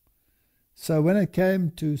 So when it came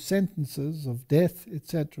to sentences of death,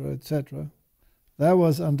 etc., etc., that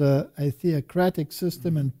was under a theocratic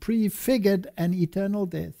system and prefigured an eternal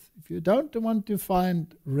death. If you don't want to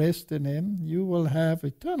find rest in him, you will have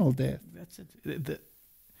eternal death. That's it.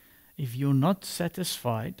 If you're not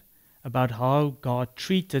satisfied about how God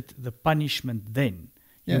treated the punishment then,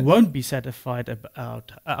 Yeah. you won't be satisfied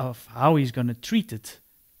about of how he's going to treat it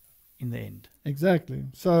in the end. Exactly.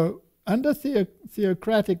 So under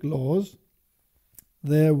theocratic laws,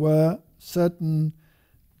 there were certain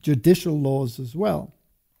judicial laws as well.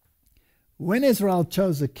 When Israel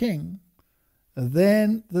chose a king,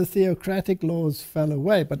 then the theocratic laws fell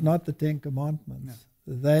away, but not the Ten Commandments.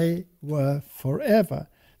 No. They were forever.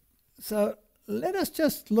 So let us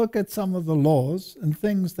just look at some of the laws and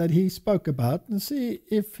things that he spoke about and see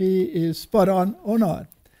if he is spot on or not.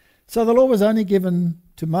 So the law was only given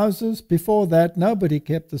to Moses. Before that, nobody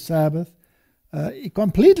kept the Sabbath. He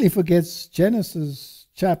completely forgets Genesis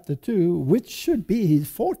chapter 2, which should be his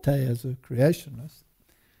forte as a creationist.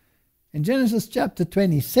 In Genesis chapter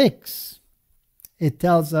 26, it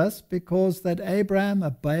tells us, because that Abraham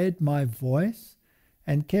obeyed my voice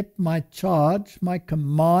and kept my charge, my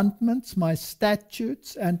commandments, my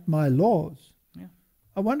statutes, and my laws. Yeah.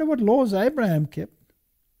 I wonder what laws Abraham kept,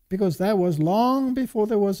 because that was long before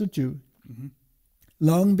there was a Jew,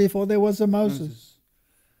 long before there was a Moses.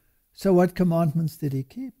 So what commandments did he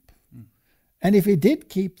keep? And if he did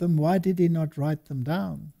keep them, why did he not write them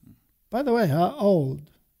down? By the way, how old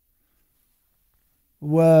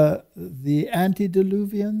were the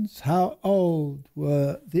antediluvians? How old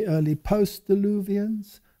were the early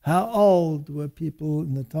post-diluvians? How old were people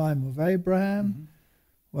in the time of Abraham?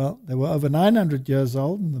 Well, they were over 900 years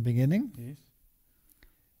old in the beginning. Yes.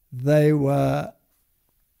 They were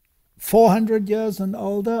 400 years and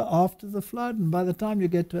older after the flood, and by the time you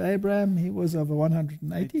get to Abraham, he was over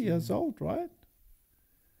 180 years old, right?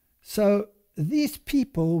 So these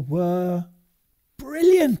people were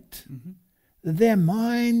brilliant. Their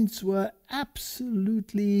minds were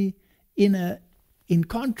absolutely, in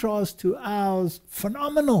contrast to ours,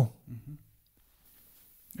 phenomenal.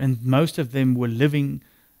 And most of them were living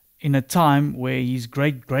in a time where his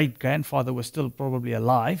great-great-grandfather was still probably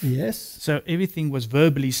alive. Yes. So everything was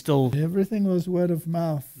verbally still. Everything was word of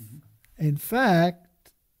mouth. In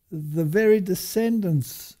fact, the very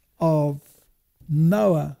descendants of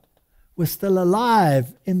Noah were still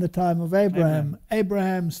alive in the time of Abraham.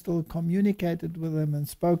 Abraham still communicated with them and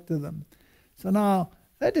spoke to them. So now,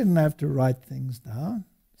 they didn't have to write things down.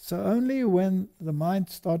 So only when the mind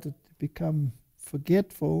started to become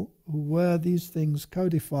forgetful were these things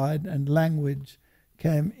codified and language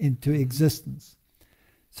came into existence.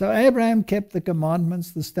 So Abraham kept the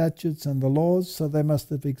commandments, the statutes, and the laws, so they must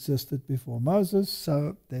have existed before Moses.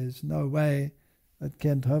 So there's no way that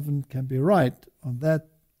Kent Hovind can be right on that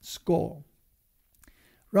score.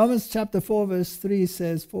 Romans chapter 4 verse 3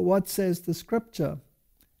 says, "For what says the scripture?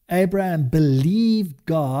 Abraham believed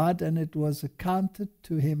God, and it was accounted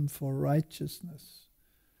to him for righteousness."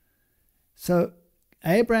 So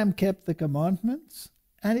Abraham kept the commandments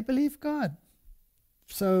and he believed God.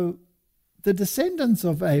 So the descendants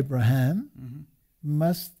of Abraham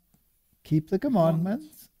must keep the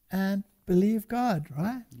commandments and believe God,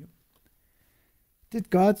 right? Yep. Did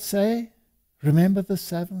God say, remember the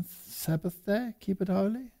Sabbath day, keep it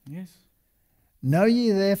holy? Yes. Know ye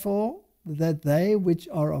therefore that they which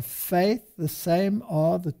are of faith, the same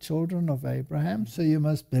are the children of Abraham. So you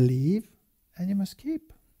must believe and you must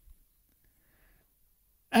keep.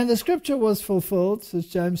 And the scripture was fulfilled, says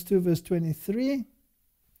James 2 verse 23,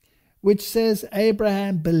 which says,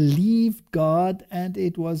 Abraham believed God, and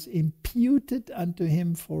it was imputed unto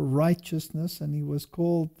him for righteousness, and he was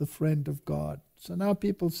called the friend of God. So now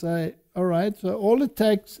people say, all right, so all it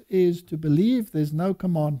takes is to believe, there's no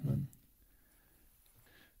commandment.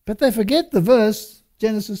 But they forget the verse,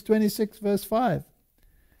 Genesis 26 verse 5.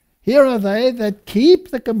 Here are they that keep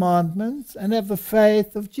the commandments and have the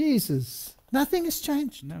faith of Jesus. Nothing has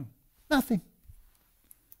changed. No. Nothing.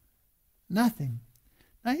 Nothing.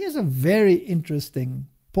 Now here's a very interesting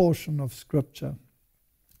portion of Scripture.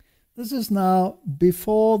 This is now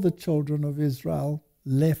before the children of Israel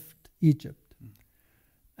left Egypt.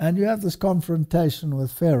 And you have this confrontation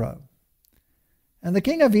with Pharaoh. And the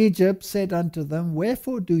king of Egypt said unto them,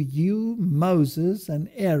 Wherefore do you, Moses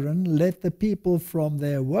and Aaron, let the people from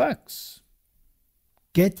their works?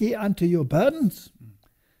 Get ye unto your burdens.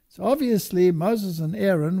 So obviously Moses and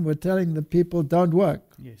Aaron were telling the people, don't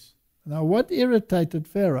work. Yes. Now what irritated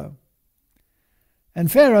Pharaoh?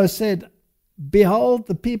 And Pharaoh said, Behold,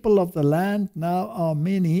 the people of the land now are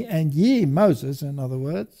many, and ye, Moses, in other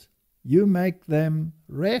words, you make them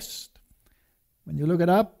rest. When you look it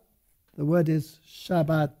up, the word is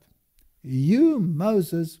Shabbat. You,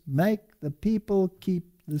 Moses, make the people keep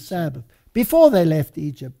the Sabbath. Before they left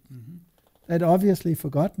Egypt, they'd obviously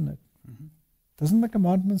forgotten it. Doesn't the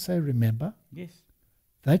commandment say, remember? Yes.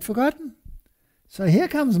 They'd forgotten. So here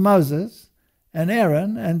comes Moses and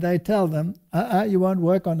Aaron, and they tell them, you won't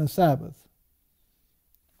work on the Sabbath.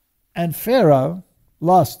 And Pharaoh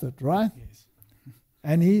lost it, right? Yes.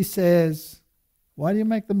 And he says, why do you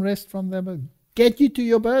make them rest from their burden? Get you to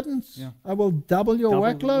your burdens. Yeah. I will double your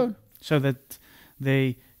workload. So that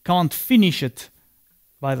they can't finish it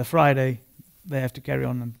by the Friday. They have to carry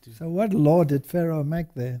on. So what law did Pharaoh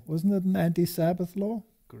make there? Wasn't it an anti-Sabbath law?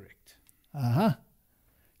 Correct.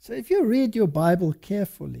 So if you read your Bible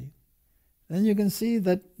carefully, then you can see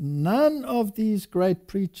that none of these great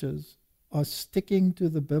preachers are sticking to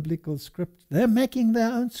the biblical script. They're making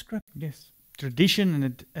their own script. Yes.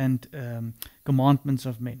 Tradition and commandments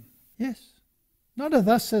of men. Yes. Not a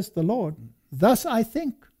thus says the Lord. Thus I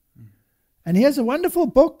think. And here's a wonderful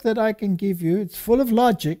book that I can give you. It's full of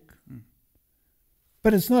logic,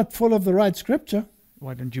 but it's not full of the right scripture.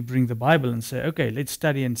 Why don't you bring the Bible and say, okay, let's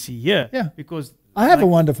study and see here? Yeah. Because I have a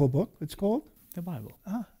wonderful book. It's called the Bible.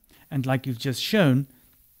 And like you've just shown,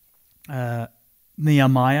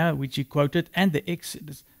 Nehemiah, which you quoted, and the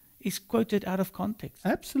Exodus is quoted out of context.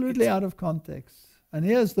 Absolutely out of context. And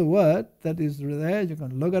here's the word that is there. You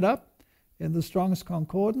can look it up in the Strong's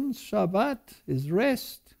Concordance. Shabbat is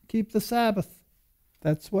rest. Keep the Sabbath.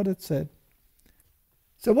 That's what it said.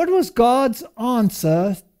 So what was God's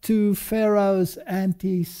answer to Pharaoh's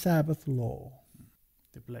anti-Sabbath law?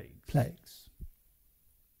 The plagues. Plagues.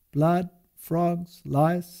 Blood, frogs,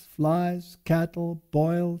 lice, flies, cattle,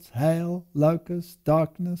 boils, hail, locusts,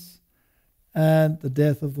 darkness, and the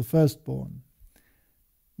death of the firstborn.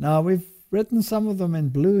 Now, we've written some of them in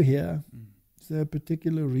blue here. Is there a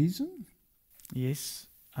particular reason? Yes,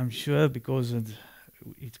 I'm sure because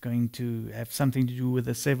it's going to have something to do with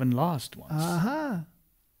the 7 last ones.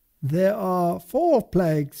 There are 4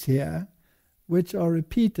 plagues here which are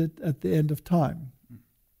repeated at the end of time.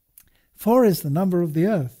 4 is the number of the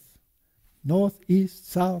earth. North,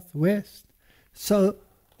 east, south, west. So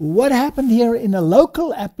what happened here in a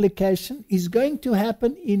local application is going to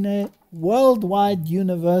happen in a worldwide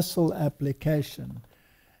universal application.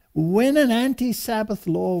 When an anti-Sabbath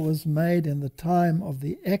law was made in the time of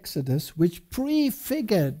the Exodus, which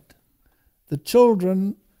prefigured the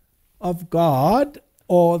children of God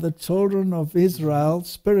or the children of Israel,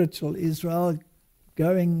 spiritual Israel,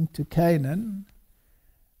 going to Canaan,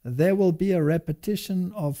 there will be a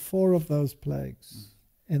repetition of 4 of those plagues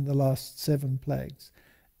in the last 7 plagues.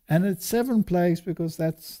 And it's 7 plagues because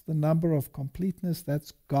that's the number of completeness,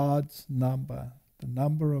 that's God's number. The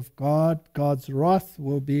number of God, God's wrath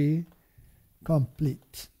will be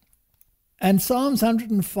complete. And Psalms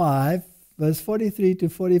 105, verse 43 to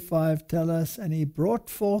 45 tell us, and he brought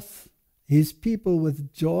forth his people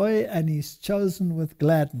with joy and his chosen with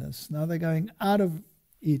gladness. Now they're going out of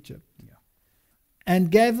Egypt.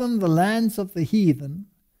 And gave them the lands of the heathen,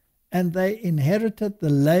 and they inherited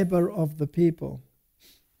the labor of the people.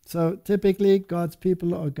 So typically God's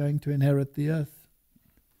people are going to inherit the earth.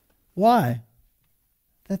 Why?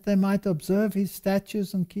 That they might observe his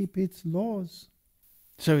statutes and keep its laws.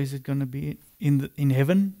 So is it going to be in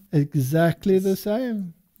heaven? Exactly the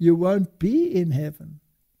same. You won't be in heaven.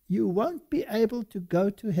 You won't be able to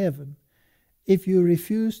go to heaven if you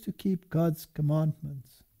refuse to keep God's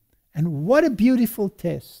commandments. And what a beautiful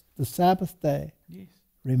test, the Sabbath day. Yes.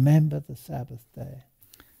 Remember the Sabbath day.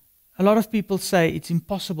 A lot of people say it's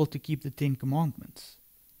impossible to keep the 10 commandments.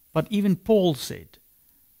 But even Paul said,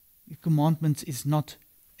 the commandments is not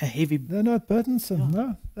a heavy... They're not burdensome,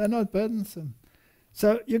 no. They're not burdensome.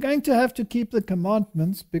 So you're going to have to keep the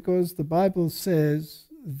commandments because the Bible says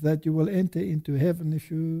that you will enter into heaven if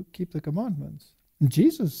you keep the commandments. And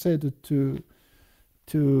Jesus said it to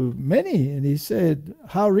many, and he said,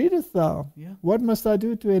 how readest thou? Yeah. What must I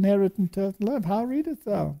do to inherit eternal life? How readest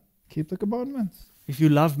thou? Keep the commandments. If you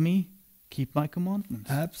love me, keep my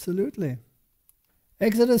commandments. Absolutely.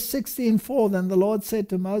 Exodus 16:4, then the Lord said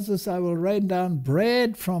to Moses, I will rain down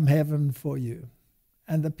bread from heaven for you.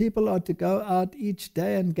 And the people are to go out each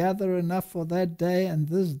day and gather enough for that day, and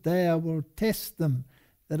this day I will test them,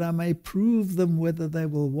 that I may prove them whether they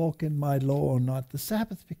will walk in my law or not. The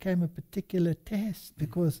Sabbath became a particular test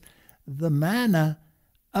because the manna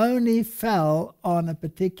only fell on a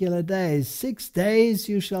particular day. 6 days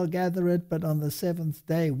you shall gather it, but on the 7th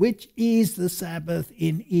day, which is the Sabbath,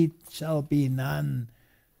 in it shall be none.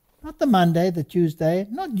 Not the Monday, the Tuesday,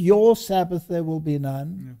 not your Sabbath, there will be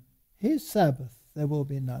none. His Sabbath, there will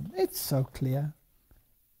be none. It's so clear.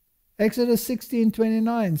 Exodus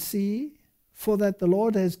 16:29, see, for that the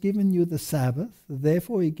Lord has given you the Sabbath,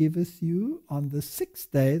 therefore he giveth you on the 6th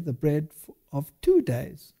day the bread of 2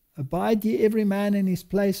 days. Abide ye every man in his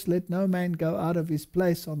place, let no man go out of his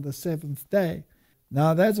place on the 7th day.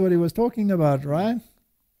 Now that's what he was talking about, right?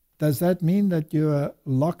 Does that mean that you are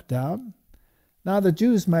locked down? Now the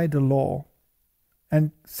Jews made a law and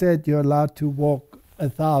said you're allowed to walk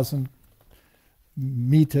 1,000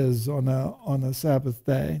 meters on a Sabbath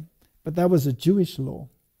day. But that was a Jewish law.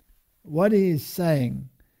 What he is saying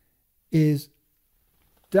is,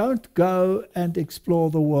 don't go and explore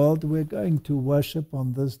the world. We're going to worship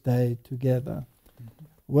on this day together.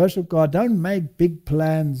 Worship God. Don't make big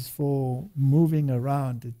plans for moving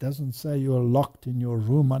around. It doesn't say you're locked in your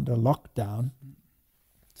room under lockdown.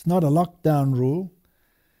 It's not a lockdown rule.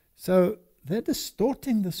 So they're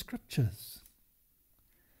distorting the scriptures.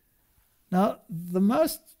 Now, the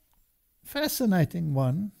most fascinating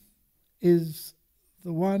one is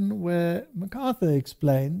the one where MacArthur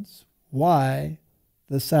explains why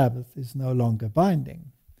the Sabbath is no longer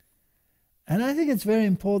binding. And I think it's very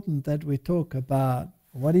important that we talk about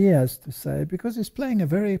what he has to say, because he's playing a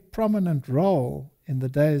very prominent role in the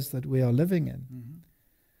days that we are living in. Mm-hmm.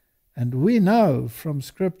 And we know from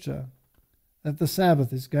Scripture that the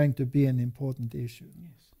Sabbath is going to be an important issue.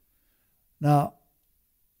 Yes. Now,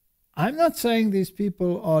 I'm not saying these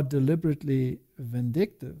people are deliberately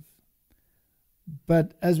vindictive,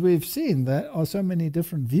 but as we've seen, there are so many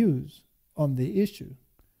different views on the issue.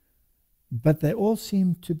 But they all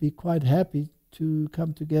seem to be quite happy to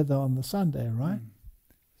come together on the Sunday, right? Mm.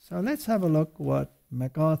 So let's have a look what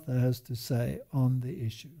MacArthur has to say on the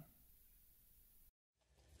issue.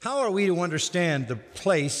 How are we to understand the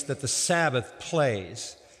place that the Sabbath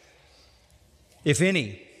plays, if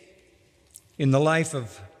any, in the life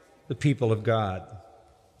of the people of God?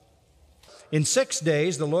 In 6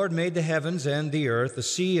 days the Lord made the heavens and the earth, the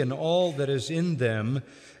sea and all that is in them,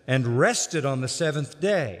 and rested on the 7th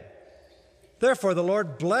day. Therefore the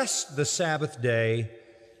Lord blessed the Sabbath day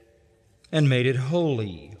and made it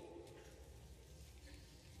holy.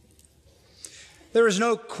 There is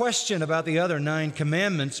no question about the other 9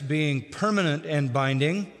 commandments being permanent and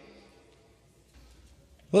binding.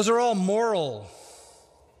 Those are all moral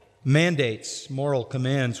mandates, moral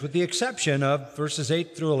commands, with the exception of verses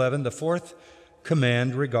 8 through 11, the 4th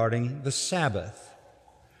command regarding the Sabbath.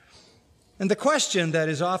 And the question that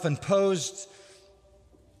is often posed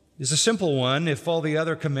is a simple one. If all the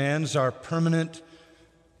other commands are permanent,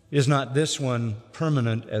 is not this one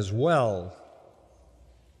permanent as well?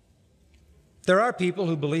 There are people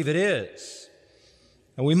who believe it is,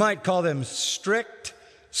 and we might call them strict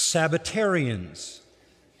Sabbatarians.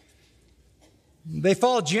 They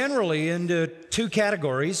fall generally into 2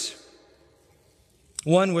 categories.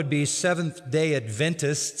 One would be Seventh-day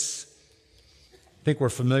Adventists. I think we're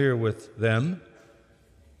familiar with them.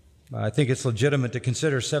 I think it's legitimate to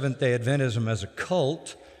consider Seventh-day Adventism as a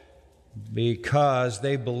cult because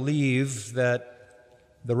they believe that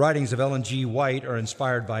the writings of Ellen G. White are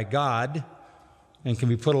inspired by God and can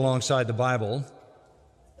be put alongside the Bible.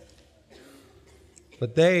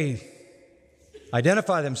 But they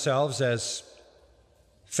identify themselves as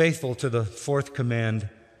faithful to the 4th command.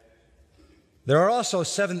 There are also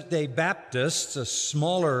Seventh-day Baptists, a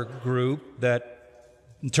smaller group that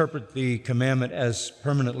interpret the commandment as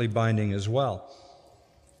permanently binding as well.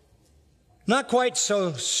 Not quite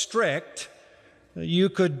so strict. You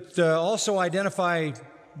could also identify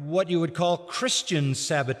what you would call Christian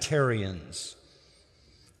Sabbatarians.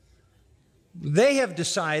 They have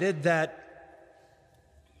decided that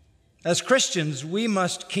as Christians we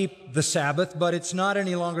must keep the Sabbath, but it's not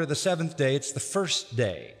any longer the 7th day, it's the 1st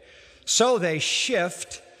day. So they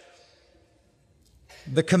shift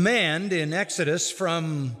the command in Exodus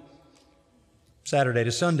from Saturday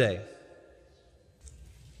to Sunday.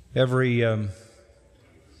 Every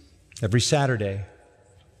Saturday,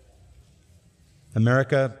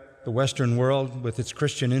 America, the Western world, with its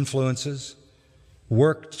Christian influences,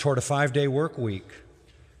 worked toward a 5-day work week.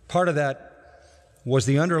 Part of that was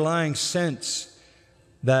the underlying sense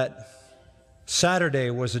that Saturday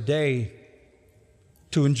was a day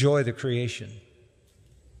to enjoy the creation.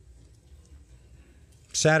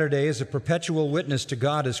 Saturday is a perpetual witness to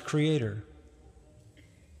God as Creator.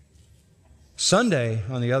 Sunday,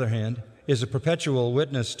 on the other hand, is a perpetual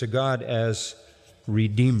witness to God as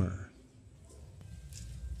Redeemer.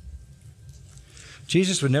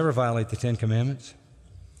 Jesus would never violate the 10 Commandments.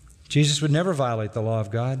 Jesus would never violate the law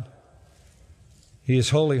of God. He is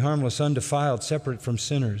holy, harmless, undefiled, separate from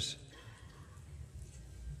sinners.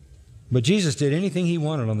 But Jesus did anything He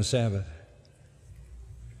wanted on the Sabbath.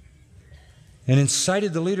 and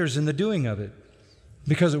incited the leaders in the doing of it,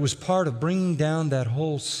 because it was part of bringing down that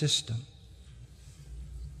whole system.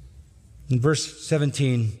 In verse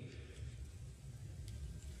 17,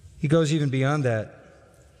 he goes even beyond that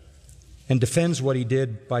and defends what he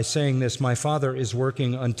did by saying this, "My Father is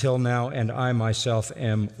working until now, and I myself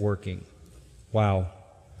am working." Wow.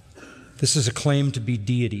 This is a claim to be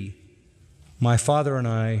deity. My Father and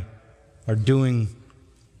I are doing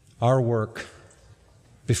our work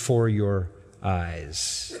before your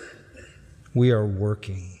eyes. We are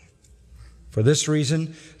working. For this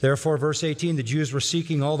reason, therefore, verse 18, the Jews were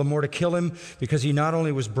seeking all the more to kill him, because he not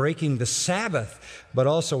only was breaking the Sabbath, but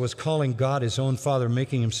also was calling God his own Father,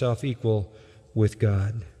 making himself equal with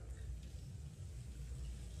God.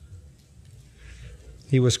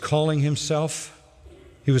 He was calling, I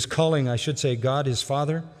should say, God his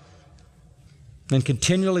Father, and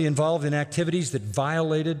continually involved in activities that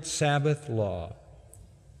violated Sabbath law.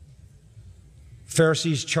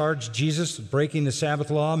 Pharisees charged Jesus with breaking the Sabbath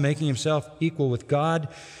law, making himself equal with God,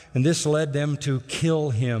 and this led them to kill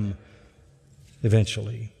him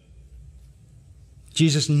eventually.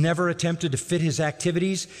 Jesus never attempted to fit his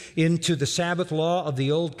activities into the Sabbath law of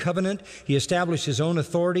the Old Covenant. He established his own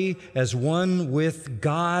authority as one with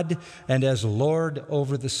God and as Lord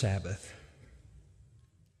over the Sabbath.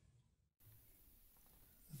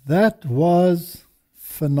 That was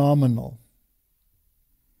phenomenal.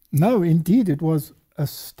 No, indeed, it was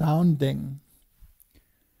astounding.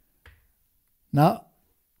 Now,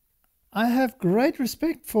 I have great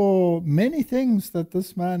respect for many things that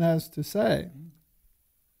this man has to say.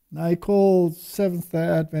 Now, he calls Seventh-day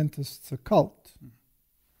Adventists a cult.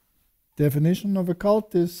 Definition of a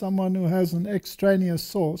cult is someone who has an extraneous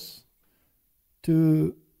source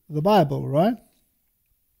to the Bible, right?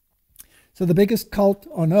 So the biggest cult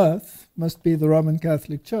on earth must be the Roman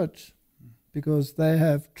Catholic Church, because they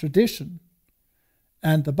have tradition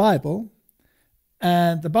and the Bible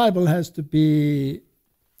has to be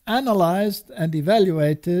analyzed and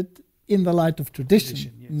evaluated in the light of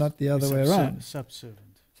tradition, yes, not the other way around. Subservient.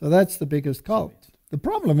 So that's the biggest cult. The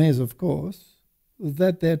problem is, of course,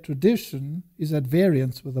 that their tradition is at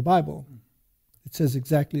variance with the Bible. It says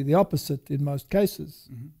exactly the opposite in most cases.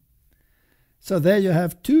 So there you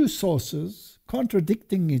have two sources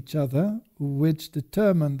contradicting each other, which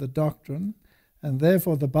determine the doctrine, and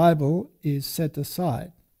therefore the Bible is set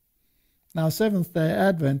aside. Now, Seventh-day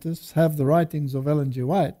Adventists have the writings of Ellen G.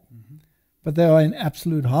 White, but they are in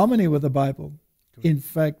absolute harmony with the Bible. Correct. In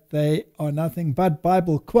fact, they are nothing but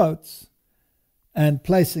Bible quotes and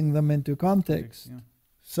placing them into context. Yeah.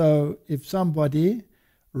 So if somebody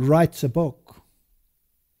writes a book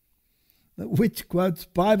which quotes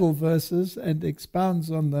Bible verses and expounds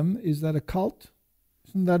on them, is that a cult?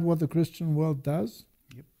 Isn't that what the Christian world does?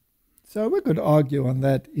 Yep. So we could argue on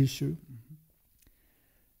that issue.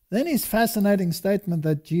 Then his fascinating statement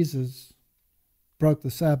that Jesus broke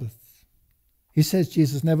the Sabbath. He says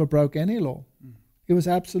Jesus never broke any law. He was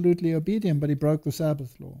absolutely obedient, but he broke the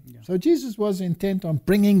Sabbath law. Yeah. So Jesus was intent on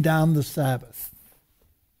bringing down the Sabbath.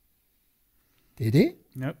 Did he?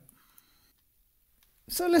 Nope.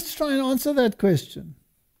 So let's try and answer that question.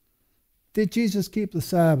 Did Jesus keep the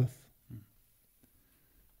Sabbath?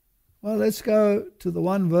 Well, let's go to the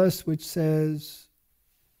one verse which says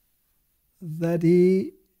that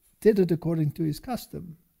he did it according to his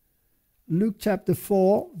custom. Luke chapter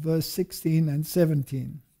 4, verse 16 and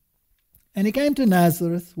 17. And he came to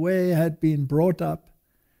Nazareth, where he had been brought up.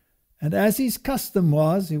 And as his custom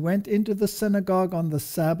was, he went into the synagogue on the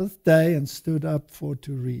Sabbath day and stood up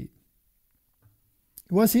to read.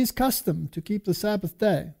 It was his custom to keep the Sabbath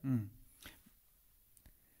day.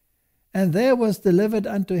 And there was delivered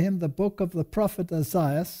unto him the book of the prophet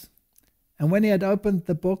Isaiah. And when he had opened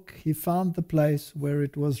the book, he found the place where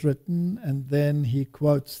it was written. And then he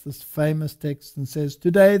quotes this famous text and says,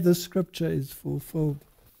 "Today this scripture is fulfilled."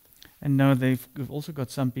 And now they've also got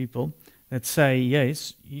some people that say,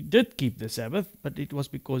 yes, he did keep the Sabbath, but it was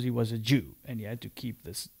because he was a Jew and he had to keep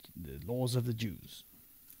the laws of the Jews.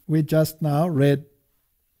 We just now read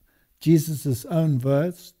Jesus' own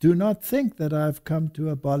verse, "Do not think that I have come to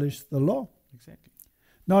abolish the law." Exactly.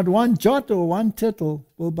 Not one jot or one tittle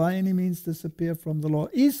will by any means disappear from the law.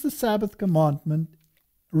 Is the Sabbath commandment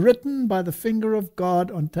written by the finger of God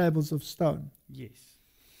on tables of stone? Yes.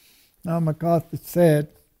 Now, MacArthur said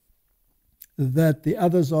that the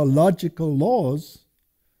others are logical laws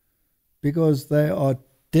because they are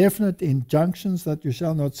definite injunctions that you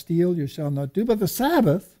shall not steal, you shall not do. But the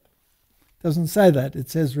Sabbath doesn't say that. It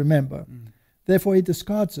says, remember. Therefore, he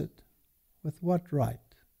discards it. With what right?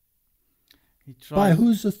 By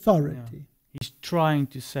whose authority? Yeah. He's trying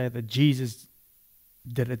to say that Jesus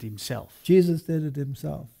did it himself. Jesus did it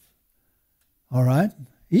himself. All right?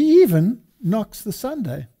 He even knocks the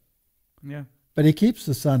Sunday, Yeah. but he keeps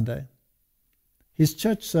the Sunday. His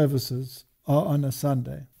church services are on a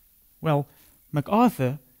Sunday. Well,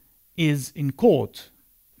 MacArthur is in court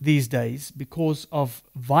these days because of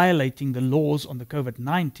violating the laws on the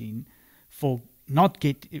COVID-19 for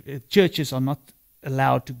churches are not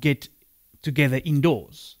allowed to get together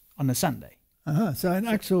indoors on a Sunday. So in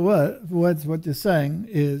actual words, what you're saying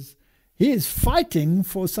is he is fighting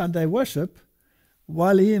for Sunday worship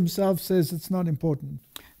while he himself says it's not important.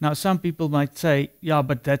 Now, some people might say, yeah,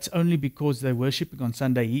 but that's only because they're worshipping on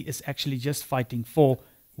Sunday. He is actually just fighting for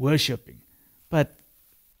worshipping. But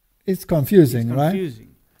it's confusing, it's right?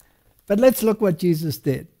 confusing. But let's look what Jesus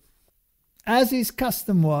did. As his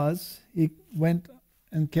custom was, he went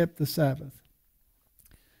and kept the Sabbath.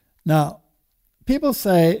 Now, people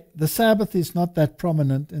say the Sabbath is not that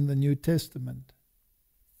prominent in the New Testament.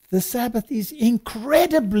 The Sabbath is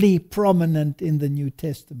incredibly prominent in the New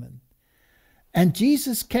Testament. And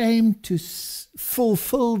Jesus came to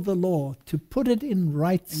fulfill the law, to put it in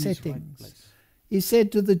right settings. He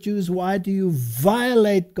said to the Jews, why do you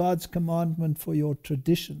violate God's commandment for your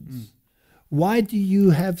traditions? Why do you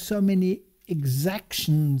have so many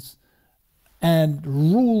exactions and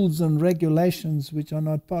rules and regulations which are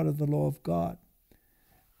not part of the law of God?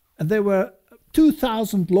 And there were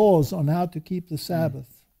 2,000 laws on how to keep the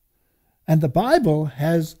Sabbath. And the Bible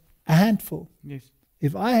has a handful. Yes.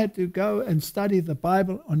 If I had to go and study the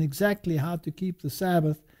Bible on exactly how to keep the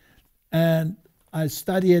Sabbath, and I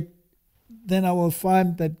study it, then I will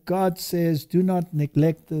find that God says, do not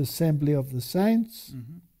neglect the assembly of the saints.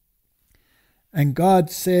 Mm-hmm. And God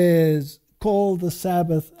says, call the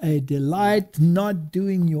Sabbath a delight, not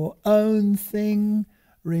doing your own thing.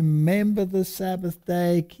 Remember the Sabbath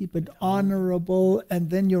day, keep it honorable, and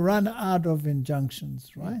then you run out of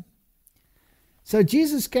injunctions, right? So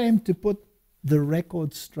Jesus came to put the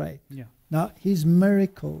record straight. Yeah. Now, his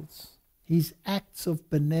miracles, his acts of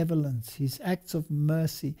benevolence, his acts of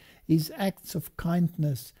mercy, his acts of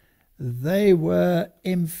kindness, they were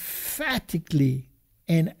emphatically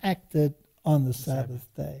enacted on the Sabbath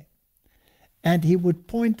day. And he would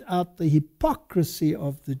point out the hypocrisy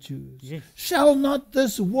of the Jews. Yes. Shall not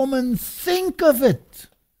this woman think of it?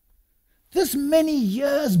 This many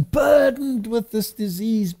years burdened with this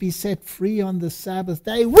disease be set free on the Sabbath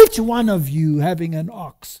day? Which one of you, having an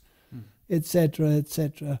ox, etc.,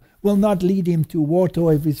 will not lead him to water,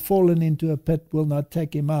 or if he's fallen into a pit, will not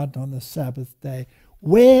take him out on the Sabbath day?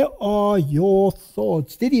 Where are your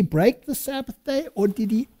thoughts? Did he break the Sabbath day, or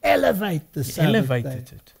did he elevate the Sabbath day? He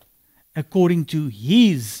elevated it according to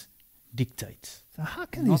his dictates. So how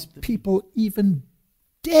can these people even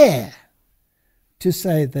dare to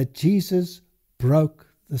say that Jesus broke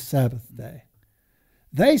the Sabbath day?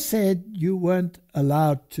 They said you weren't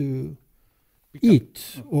allowed to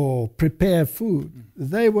eat or prepare food.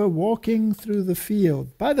 They were walking through the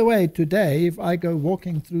field. By the way, today, if I go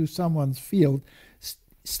walking through someone's field,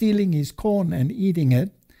 stealing his corn and eating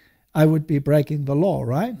it, I would be breaking the law,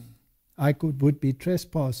 right? I would be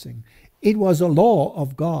trespassing. It was a law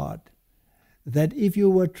of God that if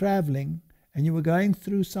you were traveling and you were going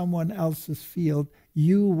through someone else's field,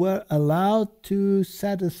 you were allowed to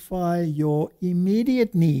satisfy your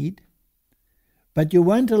immediate need, but you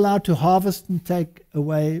weren't allowed to harvest and take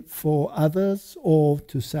away for others or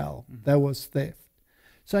to sell. That was theft.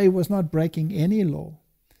 So he was not breaking any law.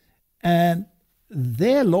 And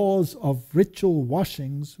their laws of ritual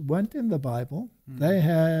washings weren't in the Bible. They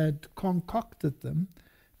had concocted them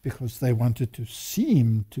because they wanted to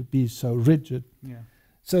seem to be so rigid. Yeah.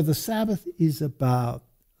 So the Sabbath is about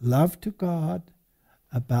love to God,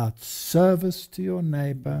 about service to your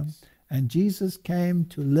neighbor, and Jesus came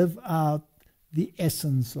to live out the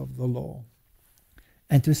essence of the law.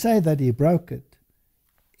 And to say that he broke it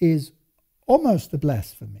is almost a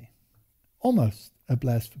blasphemy. Almost a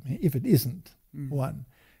blasphemy, if it isn't one.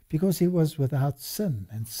 Because he was without sin,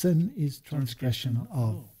 and sin is transgression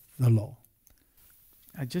of the law.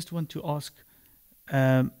 I just want to ask,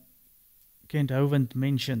 Kent Hovind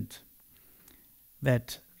mentioned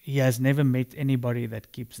that he has never met anybody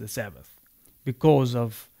that keeps the Sabbath because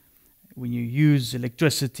of when you use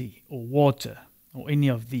electricity or water or any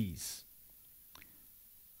of these.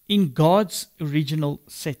 In God's original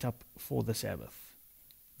setup for the Sabbath,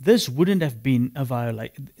 this wouldn't have been a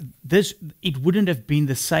violation. It wouldn't have been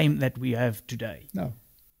the same that we have today. No.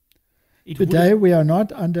 Today we are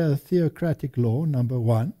not under a theocratic law, number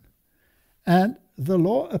one, and the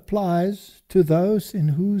law applies to those in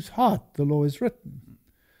whose heart the law is written.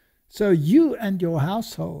 So you and your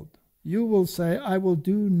household you will say, I will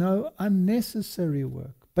do no unnecessary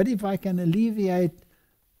work. But if I can alleviate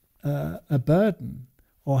a burden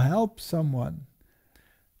or help someone,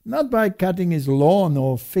 not by cutting his lawn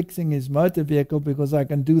or fixing his motor vehicle, because I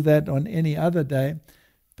can do that on any other day,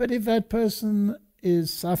 but if that person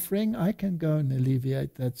is suffering, I can go and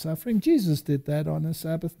alleviate that suffering. Jesus did that on a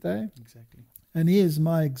Sabbath day. Exactly. And he is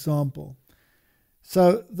my example.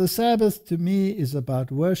 So the Sabbath to me is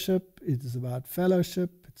about worship, it is about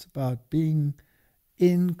fellowship, it's about being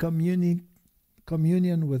in communion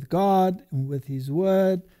with God, and with his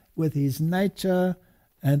word, with his nature,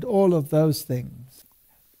 and all of those things.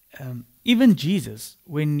 Even Jesus,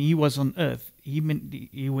 when he was on earth, he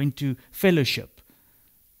went to fellowship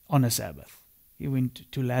on a Sabbath. He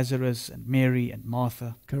went to Lazarus and Mary and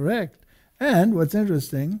Martha. Correct. And what's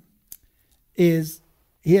interesting is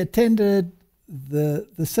he attended the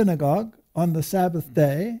synagogue on the Sabbath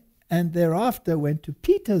day, and thereafter went to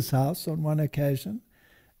Peter's house on one occasion,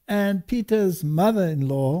 and Peter's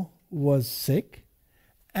mother-in-law was sick,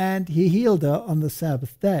 and he healed her on the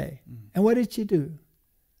Sabbath day. And what did she do?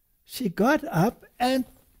 She got up and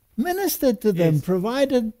ministered to them, Yes.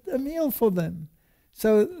 provided a meal for them.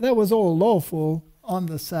 So that was all lawful on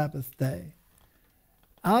the Sabbath day.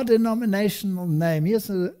 Our denominational name, here's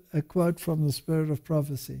a quote from the Spirit of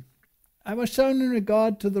Prophecy. I was shown in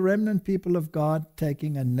regard to the remnant people of God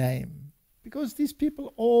taking a name, because these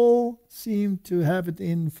people all seem to have it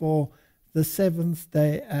in for the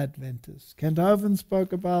Seventh-day Adventists. Kent Hovind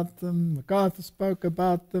spoke about them, MacArthur spoke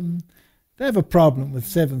about them. They have a problem with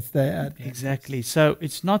Seventh-day Adventists. Exactly. So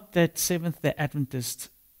it's not that Seventh-day Adventists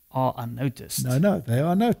are unnoticed. No, they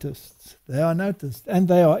are noticed. They are noticed. And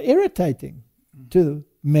they are irritating to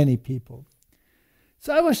many people.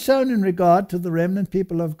 So I was shown in regard to the remnant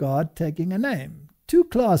people of God taking a name. 2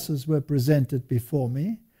 classes were presented before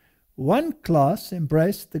me. One class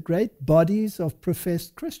embraced the great bodies of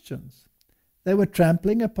professed Christians. They were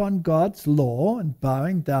trampling upon God's law and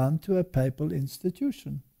bowing down to a papal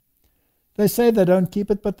institution. They say they don't keep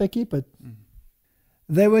it, but they keep it.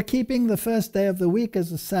 They were keeping the first day of the week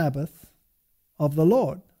as a Sabbath of the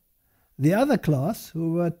Lord. The other class,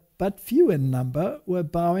 who were but few in number, were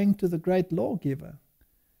bowing to the great lawgiver.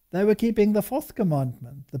 They were keeping the 4th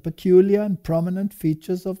commandment. The peculiar and prominent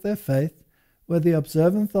features of their faith were the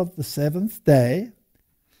observance of the 7th day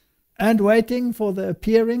and waiting for the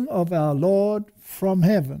appearing of our Lord from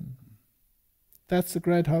heaven. That's the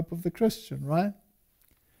great hope of the Christian, right?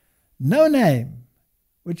 No name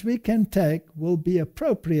which we can take will be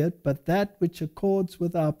appropriate, but that which accords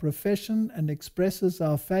with our profession and expresses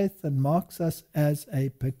our faith and marks us as a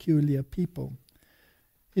peculiar people.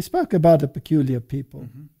 He spoke about a peculiar people.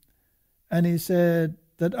 And he said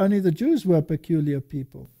that only the Jews were peculiar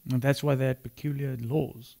people. And that's why they had peculiar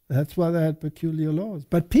laws. That's why they had peculiar laws.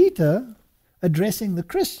 But Peter, addressing the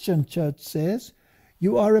Christian church, says,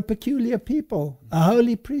 you are a peculiar people, a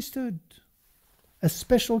holy priesthood, a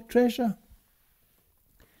special treasure.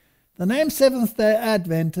 The name Seventh-day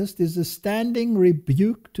Adventist is a standing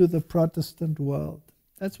rebuke to the Protestant world.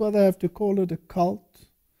 That's why they have to call it a cult,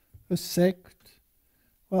 a sect.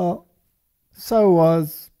 Well, so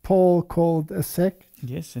was Paul called a sect.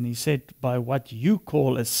 Yes, and he said, by what you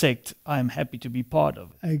call a sect, I am happy to be part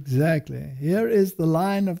of it. Exactly. Here is the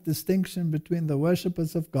line of distinction between the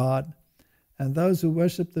worshippers of God and those who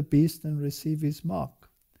worship the beast and receive his mark.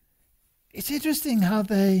 It's interesting how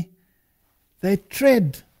they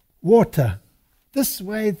tread water, this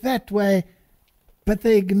way, that way, but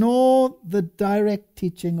they ignore the direct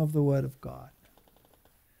teaching of the Word of God.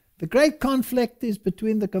 The great conflict is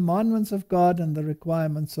between the commandments of God and the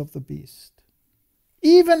requirements of the beast.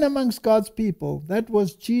 Even amongst God's people, that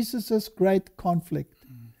was Jesus' great conflict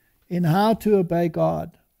in how to obey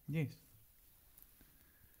God. Yes.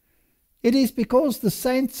 It is because the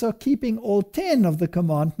saints are keeping all 10 of the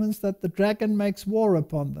commandments that the dragon makes war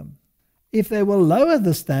upon them. If they will lower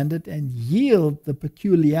the standard and yield the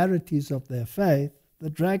peculiarities of their faith, the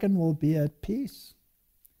dragon will be at peace.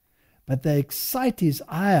 But they excite his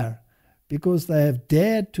ire because they have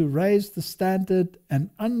dared to raise the standard and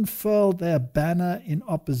unfurl their banner in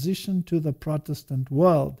opposition to the Protestant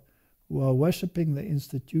world, who are worshipping the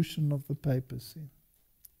institution of the papacy.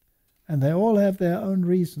 And they all have their own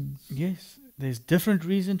reasons. Yes, there's different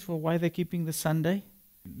reasons for why they're keeping the Sunday,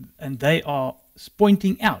 and they are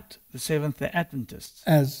pointing out the Seventh-day Adventists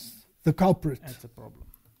As the culprit. as the problem.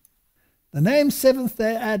 The name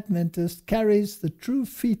Seventh-day Adventist carries the true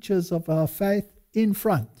features of our faith in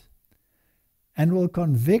front and will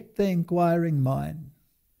convict the inquiring mind.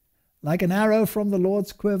 Like an arrow from the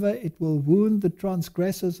Lord's quiver, it will wound the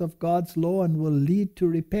transgressors of God's law and will lead to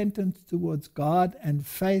repentance towards God and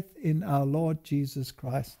faith in our Lord Jesus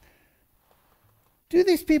Christ. Do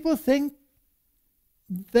these people think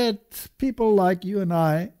that people like you and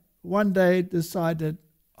I one day decided,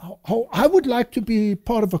 oh, I would like to be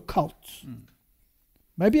part of a cult.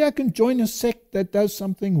 Maybe I can join a sect that does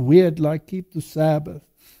something weird like keep the Sabbath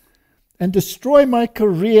and destroy my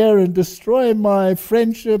career and destroy my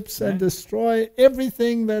friendships and destroy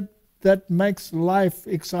everything that makes life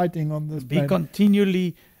exciting on this planet. Be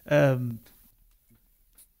continually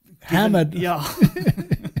hammered. Yeah.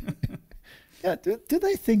 Yeah, do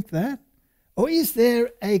they think that? Or is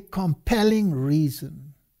there a compelling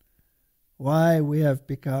reason why we have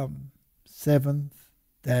become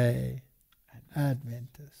Seventh-day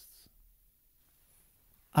Adventists?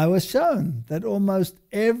 I was shown that almost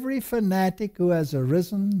every fanatic who has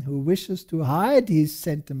arisen, who wishes to hide his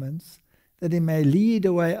sentiments that he may lead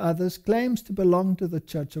away others, claims to belong to the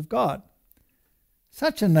Church of God.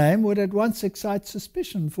 Such a name would at once excite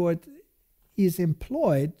suspicion, for it is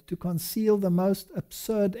employed to conceal the most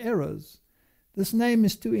absurd errors. This name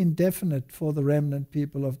is too indefinite for the remnant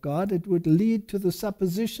people of God. It would lead to the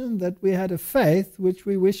supposition that we had a faith which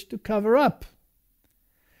we wish to cover up.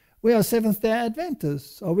 We are Seventh-day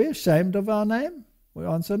Adventists. Are we ashamed of our name? We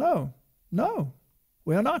answer no. No,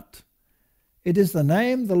 we are not. It is the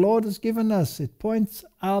name the Lord has given us. It points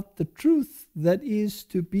out the truth that is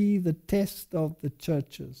to be the test of the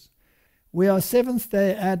churches. We are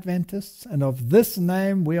Seventh-day Adventists, and of this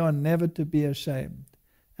name we are never to be ashamed.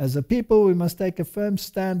 As a people, we must take a firm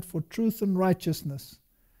stand for truth and righteousness.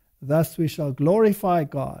 Thus we shall glorify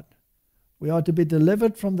God. We are to be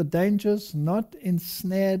delivered from the dangers, not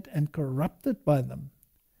ensnared and corrupted by them.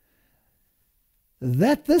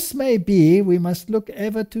 That this may be, we must look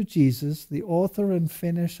ever to Jesus, the author and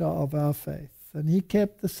finisher of our faith. And he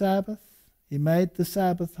kept the Sabbath. He made the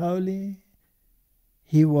Sabbath holy.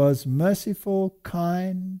 He was merciful,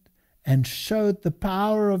 kind, and showed the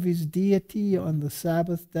power of his deity on the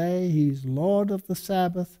Sabbath day. He is Lord of the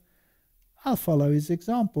Sabbath. I'll follow his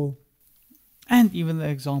example. And even the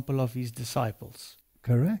example of his disciples.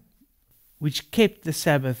 Correct. Which kept the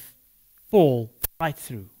Sabbath Paul right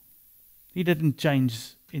through. He didn't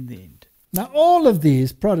change in the end. Now all of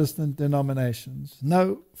these Protestant denominations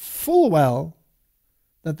know full well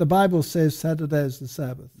that the Bible says Saturday is the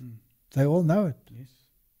Sabbath. They all know it. Yes.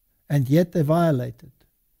 And yet they violate it.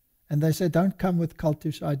 And they say, don't come with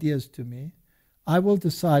cultish ideas to me. I will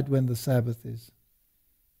decide when the Sabbath is.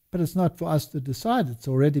 But it's not for us to decide. It's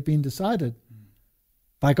already been decided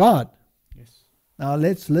by God. Yes. Now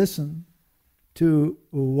let's listen to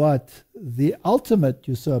what the ultimate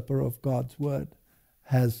usurper of God's word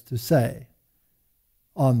has to say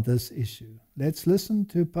on this issue. Let's listen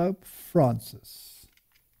to Pope Francis.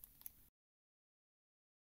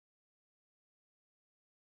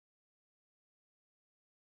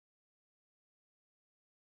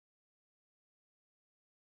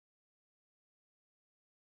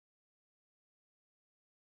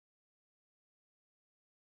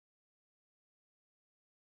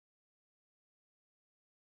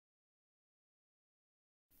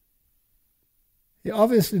 He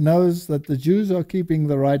obviously knows that the Jews are keeping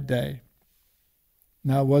the right day.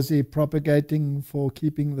 Now, was he propagating for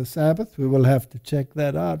keeping the Sabbath? We will have to check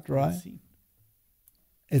that out, right?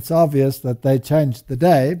 It's obvious that they changed the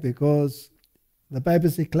day because the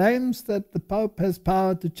papacy claims that the Pope has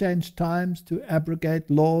power to change times, to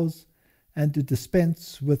abrogate laws, and to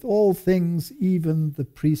dispense with all things, even the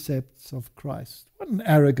precepts of Christ. What an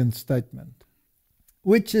arrogant statement.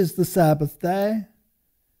 Which is the Sabbath day?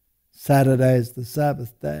 Saturday is the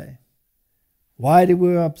Sabbath day. Why do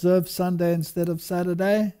we observe Sunday instead of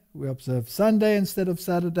Saturday? We observe Sunday instead of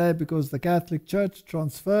Saturday because the Catholic Church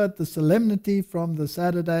transferred the solemnity from the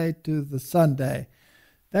Saturday to the Sunday.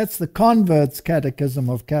 That's the convert's catechism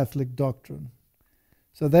of Catholic doctrine.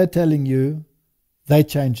 So they're telling you they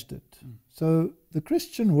changed it. So the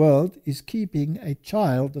Christian world is keeping a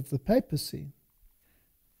child of the papacy.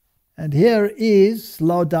 And here is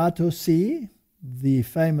Laudato Si, the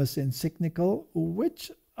famous encyclical, which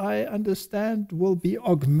I understand will be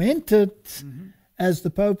augmented as the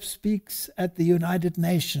Pope speaks at the United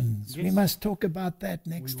Nations. Yes. We must talk about that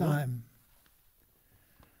next time.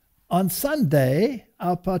 On Sunday,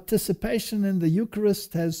 our participation in the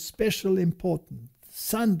Eucharist has special importance.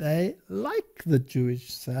 Sunday, like the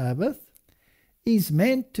Jewish Sabbath, is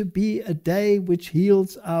meant to be a day which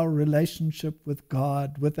heals our relationship with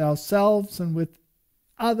God, with ourselves and with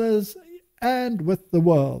others, and with the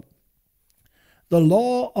world. The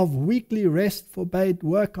law of weekly rest forbade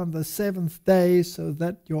work on the seventh day so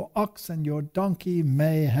that your ox and your donkey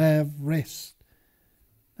may have rest.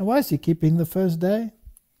 Now, why is he keeping the first day?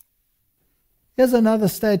 Here's another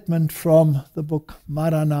statement from the book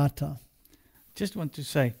Maranatha. Just want to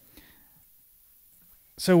say,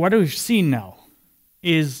 so what we've seen now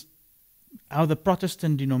is how the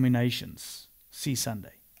Protestant denominations see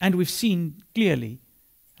Sunday. And we've seen clearly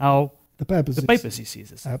how the papacy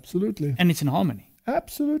sees it. Absolutely. And it's in harmony.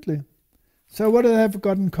 Absolutely. So what do they have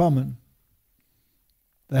got in common?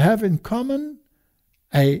 They have in common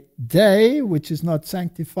a day which is not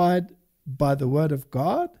sanctified by the word of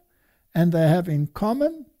God, and they have in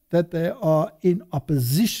common that they are in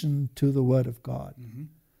opposition to the word of God. Mm-hmm.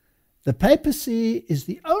 The papacy is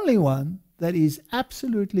the only one that is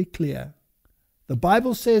absolutely clear. The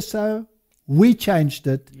Bible says so. We changed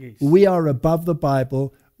it. Yes. We are above the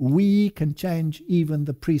Bible. We can change even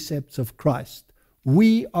the precepts of Christ.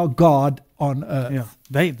 We are God on earth.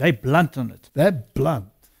 Yeah, they blunt on it. They're blunt.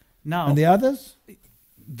 Now, And the others?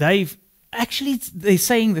 they're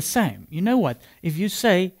saying the same. You know what? If you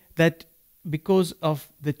say that because of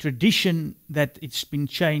the tradition that it's been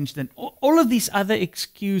changed, and all of these other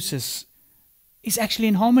excuses is actually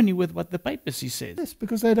in harmony with what the papacy says. Yes,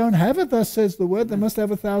 because they don't have it, thus says the word. They must have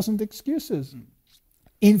 1,000 excuses.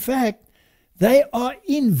 In fact, they are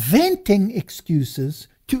inventing excuses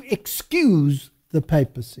to excuse the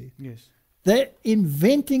papacy. Yes. They're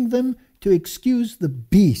inventing them to excuse the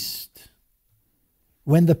beast.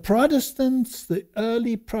 When the Protestants, the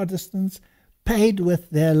early Protestants, paid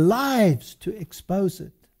with their lives to expose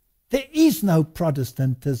it, there is no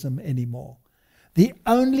Protestantism anymore. The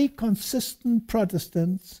only consistent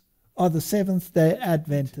Protestants are the Seventh-day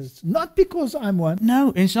Adventists. Not because I'm one.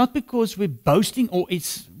 No, it's not because we're boasting or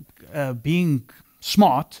it's being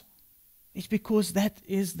smart. It's because that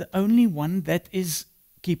is the only one that is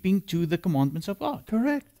keeping to the commandments of God.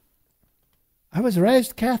 Correct. I was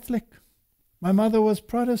raised Catholic. My mother was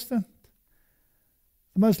Protestant.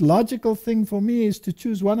 The most logical thing for me is to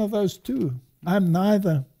choose one of those two. I'm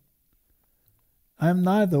neither.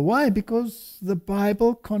 Why? Because the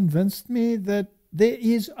Bible convinced me that there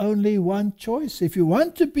is only one choice. If you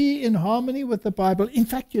want to be in harmony with the Bible, in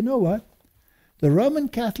fact, you know what? The Roman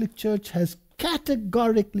Catholic Church has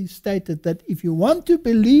categorically stated that if you want to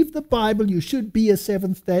believe the Bible, you should be a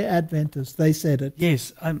Seventh-day Adventist. They said it.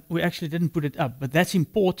 Yes, we actually didn't put it up, but that's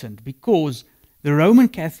important because the Roman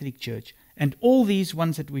Catholic Church and all these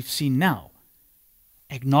ones that we've seen now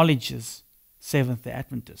acknowledges Seventh-day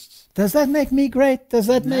Adventists. Does that make me great? Does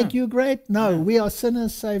that No. make you great? No, No. we are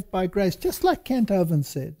sinners saved by grace, just like Kent Hovind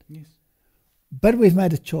said. Yes. But we've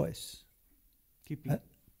made a choice. Keeping.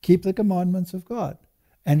 Keep the commandments of God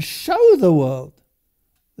and show the world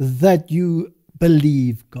that you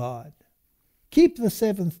believe God. Keep the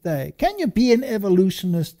seventh day. Can you be an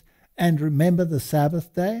evolutionist and remember the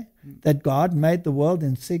Sabbath day? That God made the world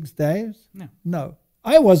in 6 days? No. No.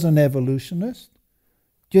 I was an evolutionist.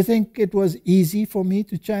 Do you think it was easy for me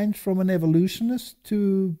to change from an evolutionist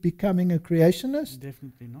to becoming a creationist?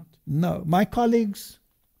 Definitely not. No. My colleagues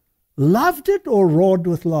loved it or roared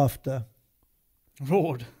with laughter?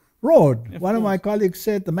 Roared. Roared. Of One of my course. colleagues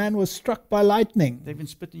said the man was struck by lightning. They even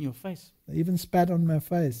spit in your face. They even spat on my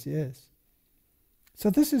face, yes.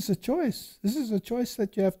 So this is a choice. This is a choice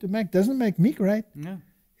that you have to make. Doesn't make me great. No.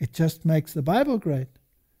 It just makes the Bible great.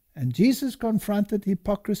 And Jesus confronted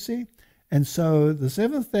hypocrisy. And so the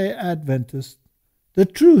Seventh-day Adventist, the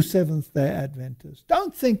true Seventh-day Adventist,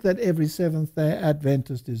 don't think that every Seventh-day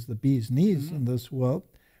Adventist is the bee's knees in this world.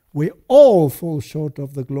 We all fall short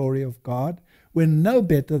of the glory of God. We're no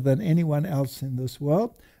better than anyone else in this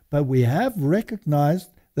world. But we have recognized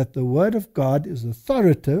that the Word of God is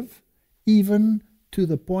authoritative, even to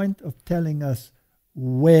the point of telling us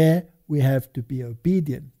where we have to be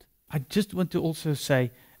obedient. I just want to also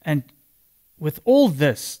say, and with all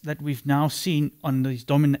this that we've now seen on these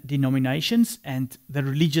denominations and the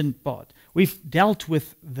religion part, we've dealt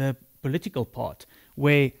with the political part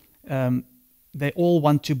where they all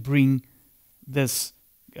want to bring this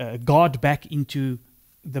God back into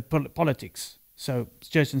the politics, so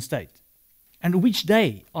church and state. And which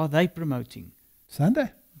day are they promoting?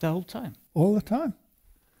 Sunday. The whole time. All the time.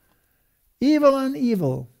 Evil on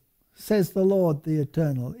evil, says the Lord the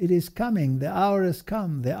Eternal. It is coming. The hour has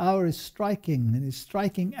come. The hour is striking, and is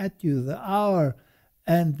striking at you. The hour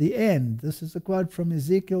and the end. This is a quote from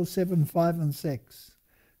Ezekiel 7:5 and 6.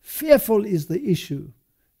 Fearful is the issue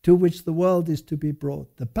to which the world is to be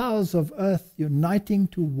brought. The powers of earth uniting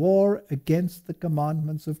to war against the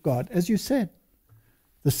commandments of God. As you said,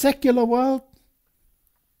 the secular world,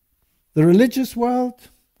 the religious world,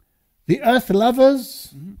 The earth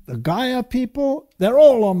lovers, the Gaia people, they're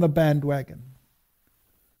all on the bandwagon.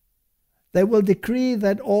 They will decree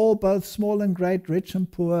that all, both small and great, rich and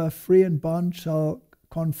poor, free and bond, shall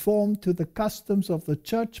conform to the customs of the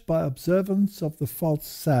church by observance of the false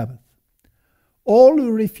Sabbath. All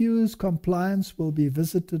who refuse compliance will be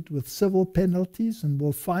visited with civil penalties and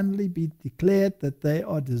will finally be declared that they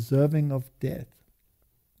are deserving of death.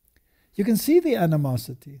 You can see the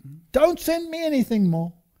animosity. Don't send me anything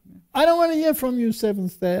more. I don't want to hear from you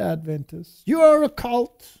Seventh-day Adventists. You are a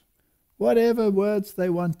cult. Whatever words they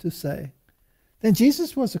want to say. Then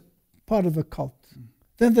Jesus was a part of a cult.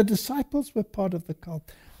 Then the disciples were part of the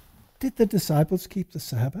cult. Did the disciples keep the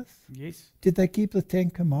Sabbath? Yes. Did they keep the Ten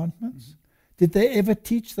Commandments? Did they ever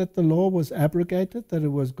teach that the law was abrogated, that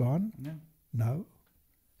it was gone? No. No.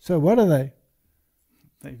 So what are they?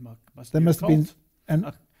 They must They be a must have been. cult.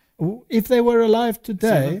 And if they were alive today,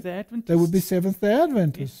 Seventh-day Adventists. they would be Seventh-day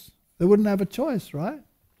Adventists. Yes. They wouldn't have a choice, right?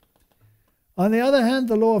 On the other hand,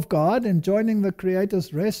 the law of God, enjoining the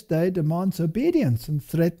Creator's rest day, demands obedience and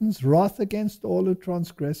threatens wrath against all who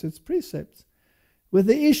transgress its precepts. With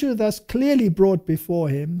the issue thus clearly brought before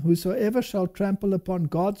him, whosoever shall trample upon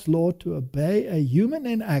God's law to obey a human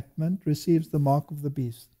enactment receives the mark of the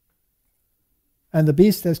beast. And the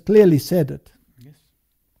beast has clearly said it. Yes.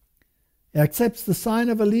 He accepts the sign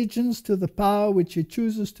of allegiance to the power which he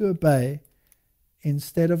chooses to obey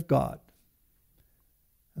instead of God.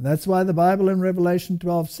 And that's why the Bible in Revelation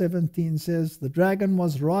 12:17 says, the dragon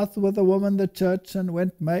was wroth with the woman, the church, and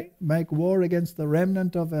went make war against the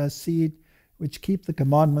remnant of her seed, which keep the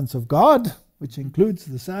commandments of God, which includes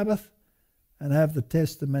the Sabbath, and have the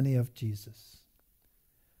testimony of Jesus.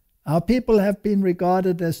 Our people have been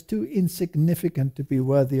regarded as too insignificant to be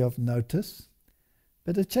worthy of notice,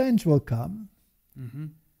 but a change will come.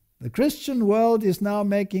 The Christian world is now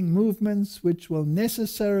making movements which will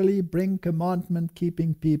necessarily bring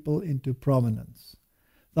commandment-keeping people into prominence.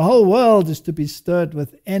 The whole world is to be stirred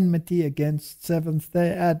with enmity against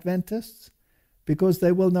Seventh-day Adventists because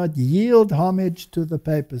they will not yield homage to the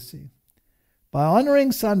papacy. By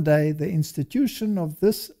honoring Sunday, the institution of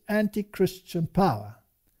this anti-Christian power,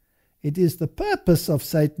 it is the purpose of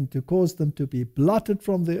Satan to cause them to be blotted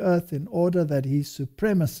from the earth in order that his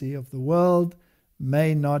supremacy of the world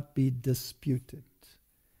may not be disputed.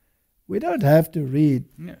 We don't have to read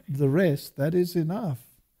the rest. That is enough.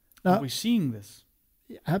 Now, we're seeing this.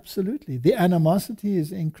 Absolutely. The animosity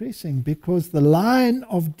is increasing because the line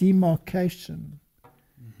of demarcation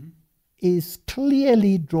is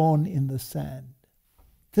clearly drawn in the sand.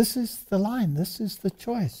 This is the line. This is the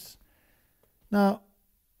choice. Now,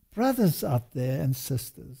 brothers out there and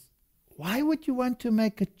sisters, why would you want to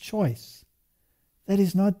make a choice that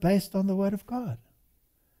is not based on the Word of God?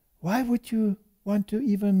 Why would you want to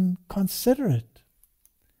even consider it?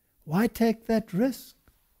 Why take that risk?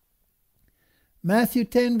 Matthew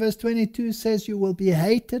 10 verse 22 says, you will be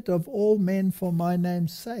hated of all men for my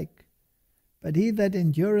name's sake, but he that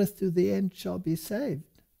endureth to the end shall be saved.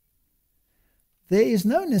 There is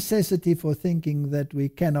no necessity for thinking that we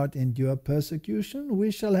cannot endure persecution.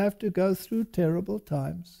 We shall have to go through terrible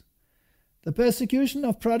times. The persecution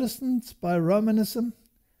of Protestants by Romanism,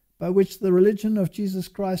 by which the religion of Jesus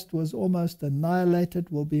Christ was almost annihilated,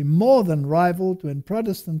 will be more than rivaled when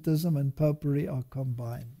Protestantism and popery are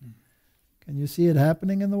combined. Can you see it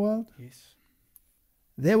happening in the world? Yes.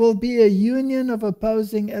 There will be a union of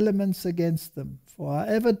opposing elements against them, for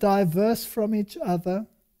however diverse from each other,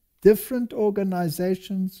 different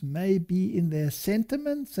organizations may be in their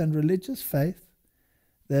sentiments and religious faith,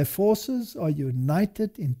 their forces are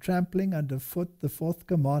united in trampling underfoot the fourth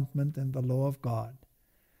commandment and the law of God.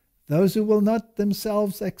 Those who will not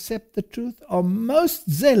themselves accept the truth are most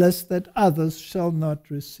zealous that others shall not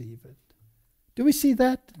receive it. Do we see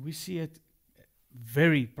that? We see it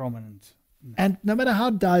very prominent. And no matter how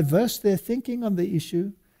diverse their thinking on the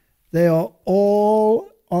issue, they are all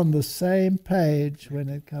on the same page when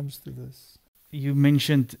it comes to this. You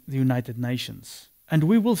mentioned the United Nations, and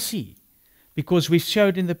we will see, because we've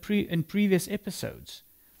showed in previous episodes,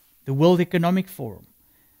 the World Economic Forum,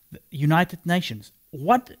 the United Nations.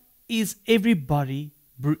 What is everybody?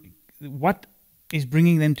 What is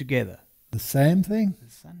bringing them together? The same thing. The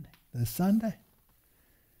Sunday. The Sunday.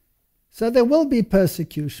 So there will be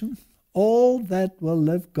persecution. All that will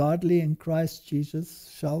live godly in Christ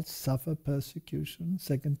Jesus shall suffer persecution.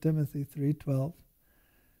 2 Timothy 3:12.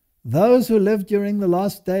 Those who live during the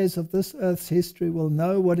last days of this earth's history will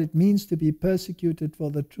know what it means to be persecuted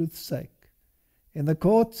for the truth's sake. In the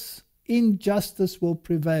courts, injustice will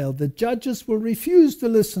prevail. The judges will refuse to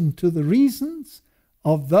listen to the reasons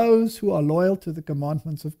of those who are loyal to the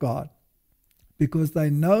commandments of God, because they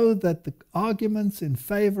know that the arguments in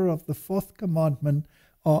favor of the fourth commandment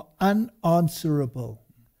are unanswerable.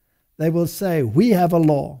 They will say, we have a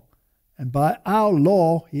law, and by our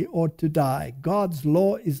law he ought to die. God's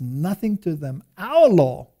law is nothing to them. Our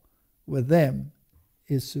law with them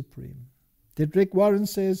is supreme. Did Rick Warren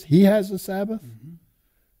says he has a Sabbath? Mm-hmm.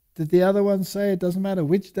 Did the other one say it doesn't matter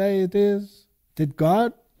which day it is? Did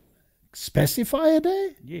God specify a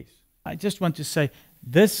day? Yes. I just want to say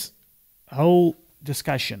this whole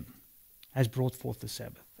discussion has brought forth the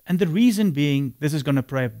Sabbath. And the reason being, this is going to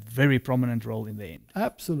play a very prominent role in the end.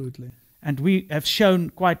 Absolutely. And we have shown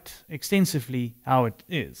quite extensively how it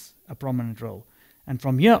is a prominent role. And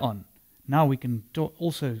from here on, now we can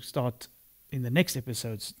also start in the next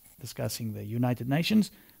episodes discussing the United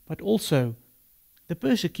Nations, but also the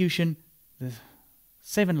persecution, the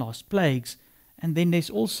 7 last plagues, and then there's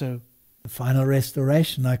also the final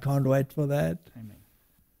restoration. I can't wait for that. Amen.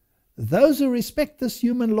 Those who respect this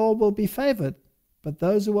human law will be favored, but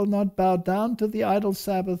those who will not bow down to the idol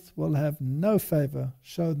Sabbath will have no favor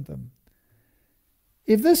shown them.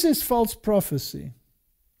 If this is false prophecy,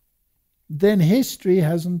 then history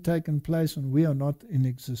hasn't taken place and we are not in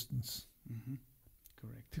existence. Mm-hmm.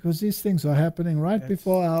 Correct. Because these things are happening right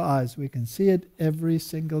before our eyes. We can see it every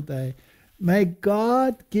single day. May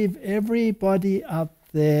God give everybody out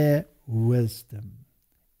there wisdom.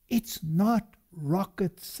 It's not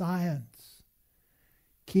rocket science.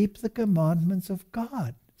 Keep the commandments of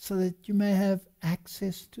God so that you may have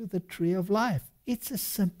access to the tree of life. It's as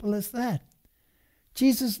simple as that.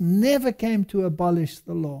 Jesus never came to abolish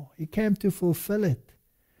the law. He came to fulfill it.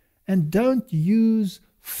 And don't use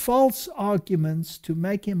false arguments to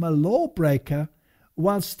make him a lawbreaker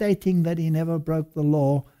while stating that he never broke the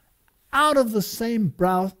law out of the same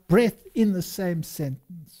breath in the same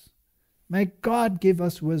sentence. May God give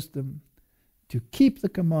us wisdom to keep the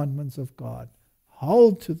commandments of God,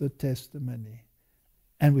 hold to the testimony,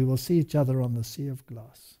 and we will see each other on the sea of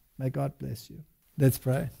glass. May God bless you. Let's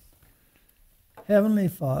pray. Heavenly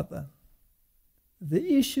Father,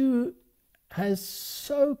 the issue has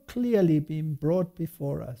so clearly been brought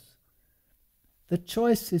before us. The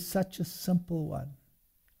choice is such a simple one.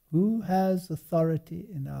 Who has authority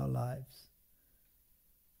in our lives?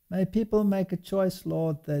 May people make a choice,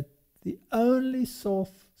 Lord, that the only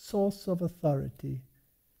source of authority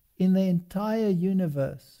in the entire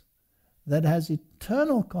universe that has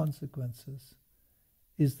eternal consequences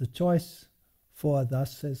is the choice for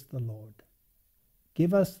thus says the Lord.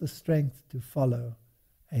 Give us the strength to follow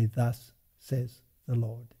a thus says the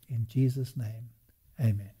Lord. In Jesus' name,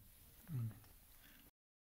 amen.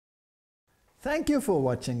 Thank you for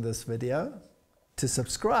watching this video. To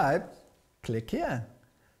subscribe, click here.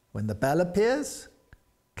 When the bell appears,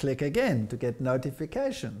 click again to get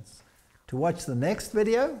notifications. To watch the next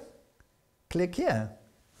video, click here.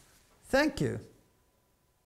 Thank you.